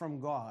grace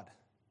from God.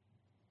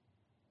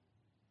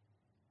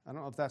 I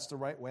don't know if that's the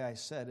right way I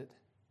said it.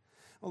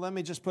 Well, let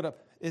me just put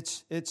up,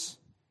 it's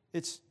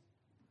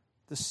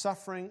the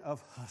suffering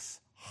of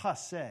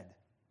chesed.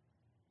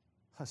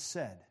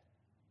 Chesed.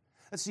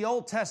 That's the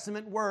Old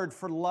Testament word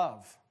for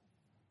love.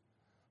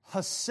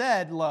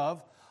 Chesed,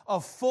 love, a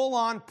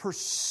full-on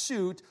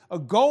pursuit, a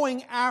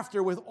going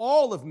after with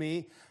all of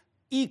me,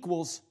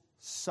 equals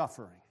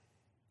suffering.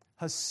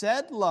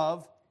 Chesed,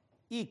 love,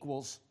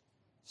 equals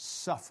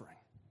suffering.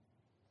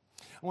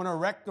 I want to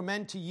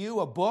recommend to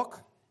you a book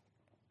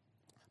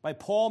by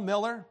Paul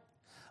Miller,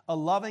 A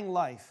Loving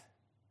Life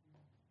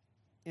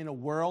in a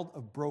World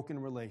of Broken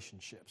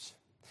Relationships.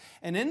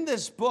 And in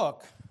this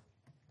book,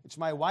 which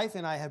my wife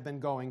and I have been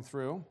going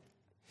through,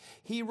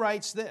 he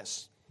writes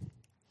this: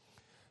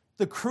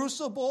 the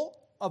crucible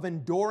of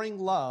enduring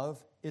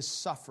love is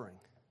suffering.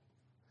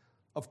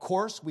 Of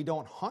course, we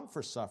don't hunt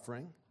for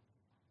suffering,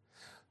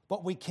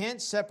 but we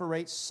can't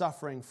separate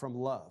suffering from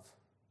love.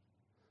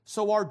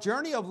 So our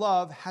journey of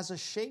love has a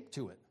shape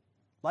to it,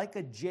 like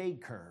a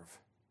J-curve.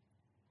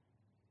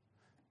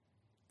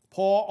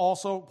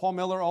 Paul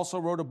Miller also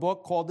wrote a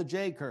book called The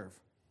J-Curve,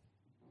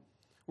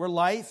 where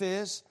life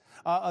is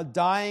a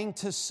dying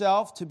to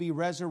self to be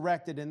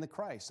resurrected in the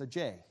Christ, a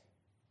J.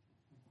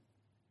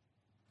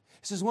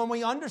 He says, when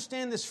we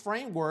understand this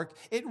framework,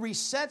 it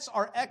resets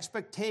our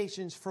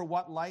expectations for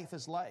what life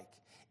is like.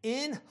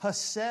 In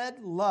Chesed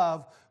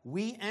love,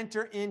 we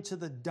enter into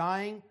the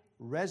dying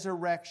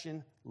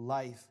resurrection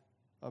life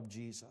of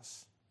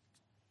Jesus.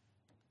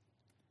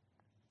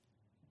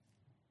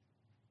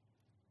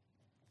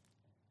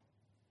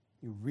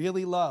 You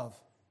really love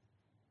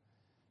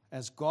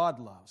as God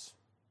loves,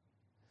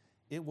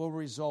 it will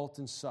result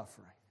in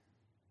suffering.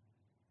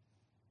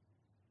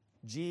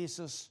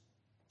 Jesus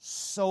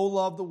so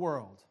loved the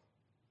world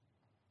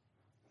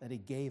that he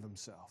gave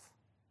himself.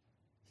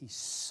 He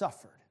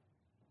suffered.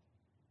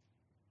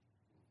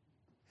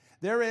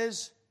 There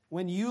is,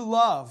 when you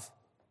love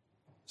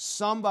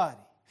somebody,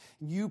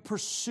 you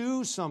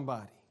pursue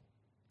somebody,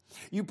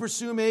 you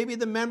pursue maybe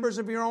the members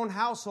of your own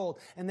household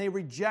and they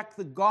reject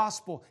the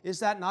gospel.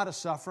 Is that not a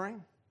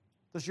suffering?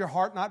 Does your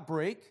heart not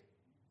break?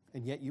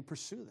 And yet you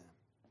pursue them.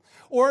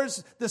 Or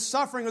is the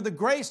suffering or the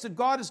grace that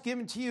God has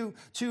given to you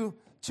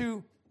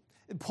to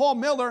Paul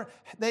Miller,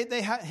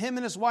 him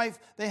and his wife,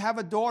 they have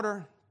a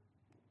daughter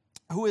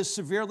who is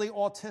severely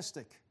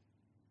autistic.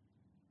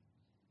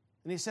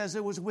 And he says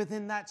it was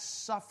within that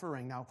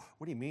suffering. Now,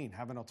 what do you mean,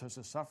 having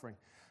autistic suffering?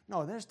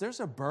 No,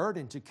 there's a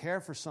burden to care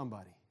for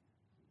somebody.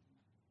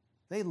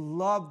 They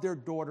love their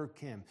daughter,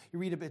 Kim. You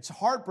read it, it's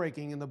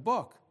heartbreaking in the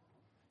book.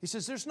 He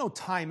says there's no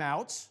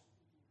timeouts.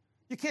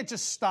 You can't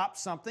just stop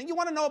something. You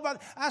want to know about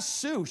it? Ask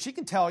Sue. She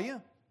can tell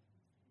you.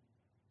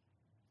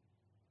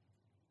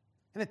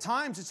 And at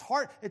times it's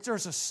hard.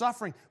 There's a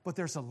suffering, but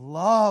there's a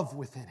love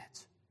within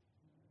it.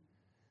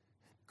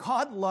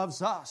 God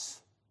loves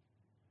us.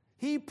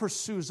 He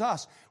pursues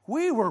us.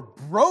 We were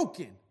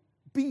broken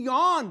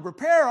beyond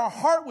repair. Our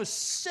heart was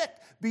sick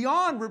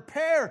beyond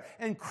repair.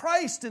 And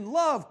Christ in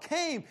love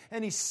came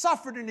and he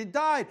suffered and he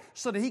died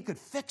so that he could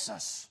fix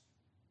us.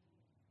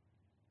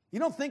 You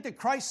don't think that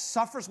Christ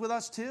suffers with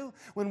us too?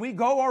 When we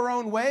go our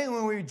own way and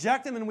when we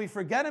reject him and we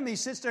forget him, he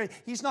sits there.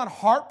 He's not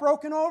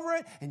heartbroken over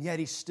it, and yet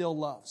he still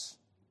loves.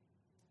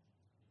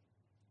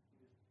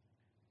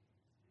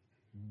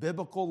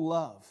 Biblical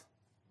love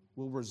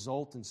will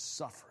result in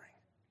suffering.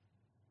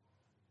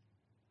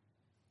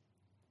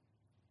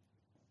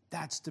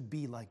 That's to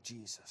be like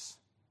Jesus.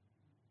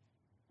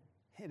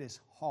 It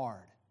is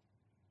hard.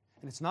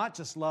 And it's not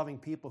just loving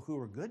people who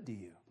are good to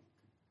you.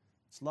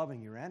 It's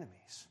loving your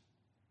enemies.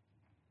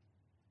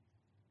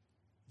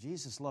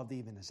 Jesus loved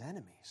even his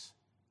enemies.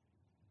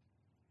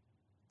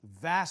 The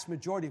vast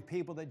majority of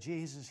people that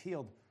Jesus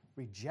healed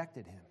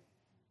rejected him.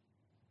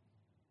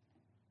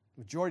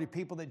 The majority of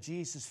people that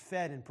Jesus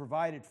fed and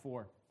provided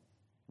for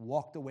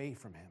walked away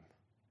from him.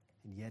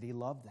 And yet he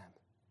loved them.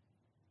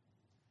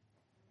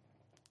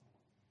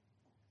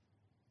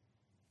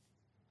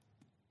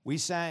 We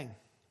sang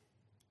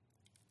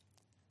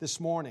this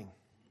morning.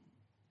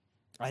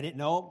 I didn't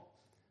know,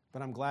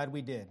 but I'm glad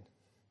we did.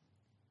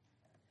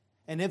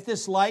 And if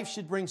this life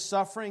should bring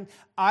suffering,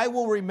 I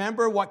will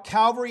remember what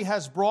Calvary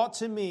has brought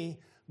to me.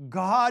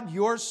 God,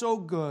 you're so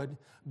good.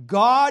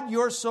 God,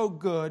 you're so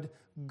good.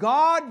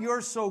 God,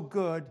 you're so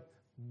good.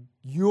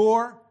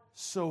 You're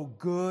so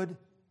good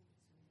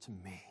to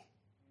me.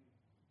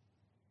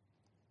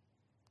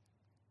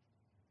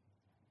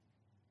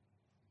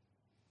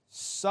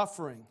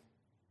 Suffering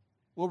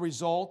will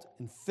result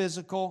in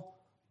physical,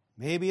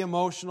 maybe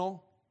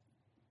emotional,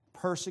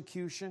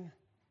 persecution.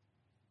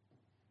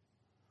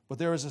 But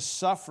there is a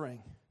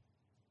suffering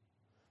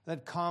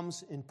that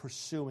comes in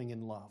pursuing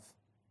in love,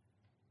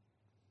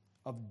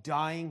 of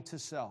dying to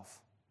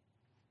self,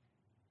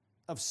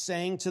 of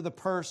saying to the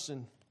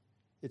person,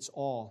 it's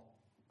all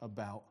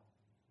about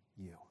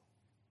you.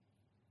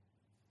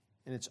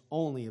 And it's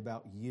only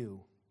about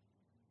you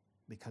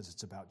because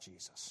it's about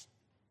Jesus.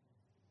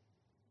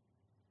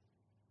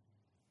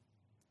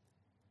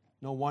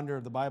 No wonder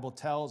the Bible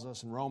tells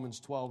us in Romans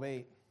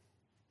 12:8,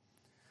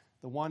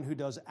 the one who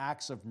does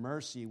acts of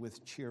mercy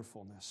with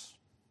cheerfulness.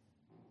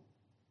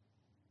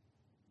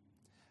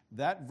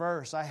 That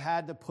verse I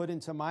had to put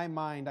into my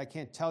mind, I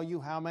can't tell you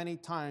how many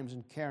times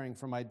in caring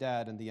for my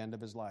dad in the end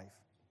of his life.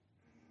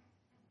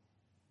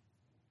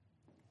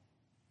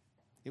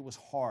 It was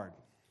hard.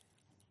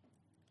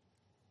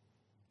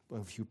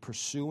 But if you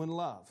pursue in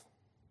love,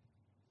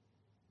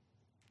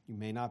 you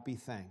may not be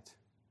thanked.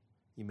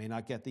 You may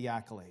not get the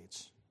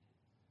accolades.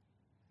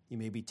 You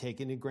may be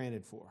taken for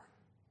granted for.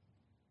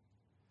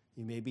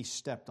 You may be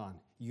stepped on.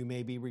 You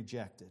may be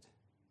rejected.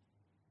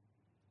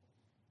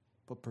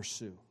 But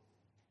pursue.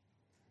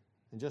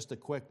 And just a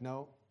quick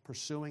note,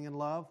 pursuing in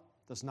love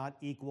does not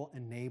equal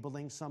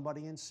enabling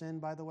somebody in sin,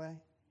 by the way.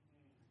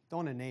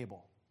 Don't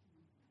enable.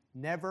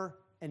 Never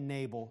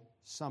enable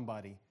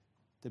somebody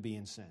to be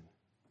in sin.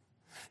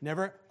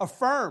 Never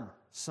affirm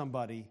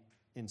somebody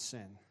in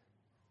sin.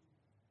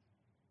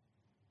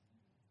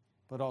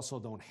 But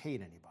also don't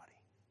hate anybody.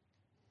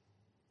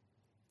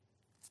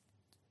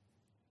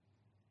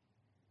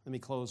 Let me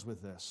close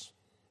with this.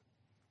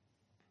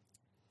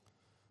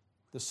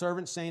 The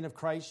servant saint of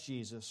Christ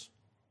Jesus,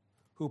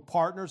 who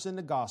partners in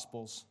the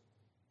Gospels,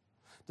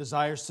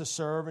 desires to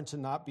serve and to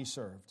not be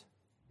served,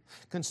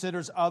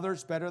 considers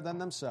others better than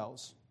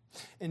themselves,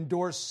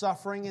 endures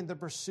suffering in the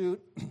pursuit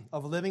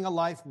of living a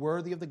life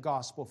worthy of the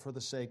gospel for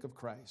the sake of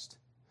Christ.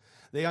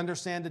 They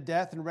understand the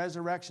death and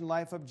resurrection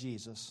life of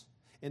Jesus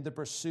in the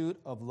pursuit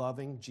of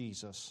loving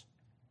Jesus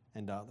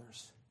and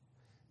others.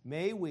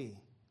 May we,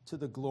 to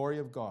the glory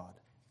of God,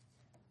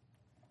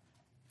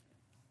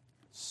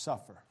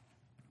 suffer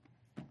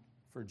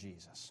for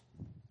Jesus.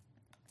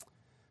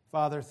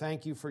 Father,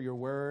 thank you for your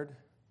word.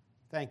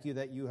 Thank you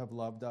that you have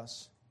loved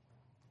us.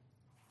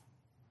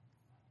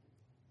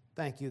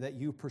 Thank you that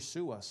you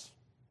pursue us.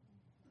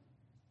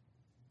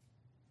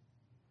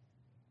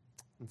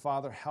 And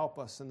Father, help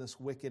us in this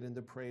wicked and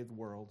depraved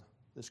world,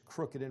 this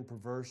crooked and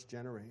perverse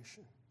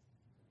generation,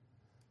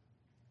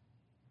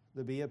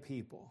 to be a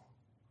people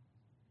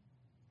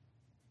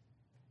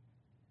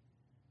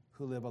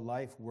who live a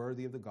life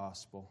worthy of the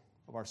gospel,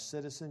 of our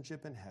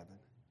citizenship in heaven.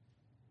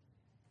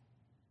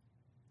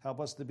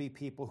 Help us to be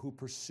people who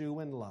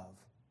pursue in love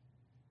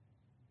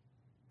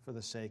for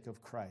the sake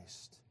of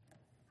Christ.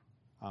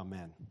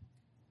 Amen.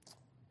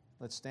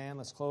 Let's stand.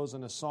 Let's close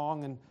in a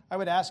song. And I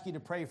would ask you to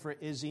pray for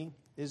Izzy.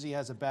 Izzy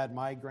has a bad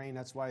migraine.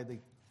 That's why the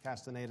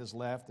Castanedas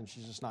left, and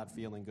she's just not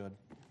feeling good.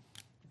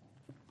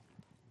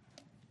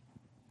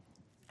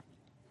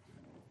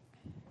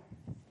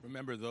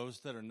 Remember,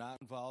 those that are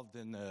not involved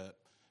in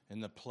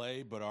the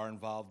play but are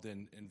involved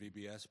in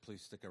VBS,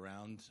 please stick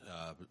around.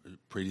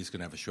 Preeti's going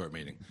to have a short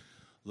meeting.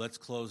 Let's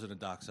close in a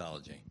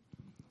doxology.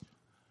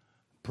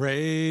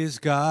 Praise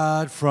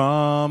God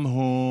from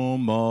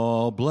whom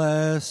all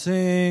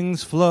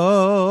blessings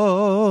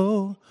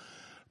flow.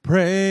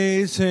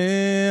 Praise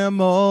Him,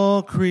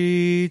 all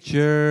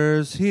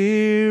creatures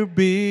here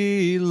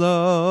below.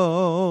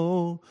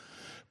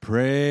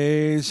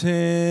 Praise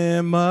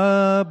Him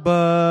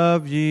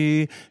above,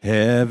 ye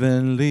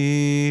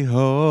heavenly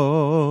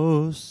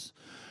hosts.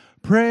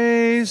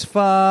 Praise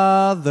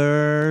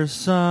Father,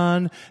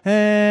 Son,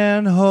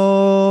 and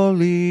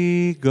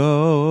Holy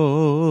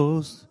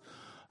Ghost.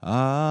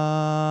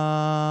 Amen.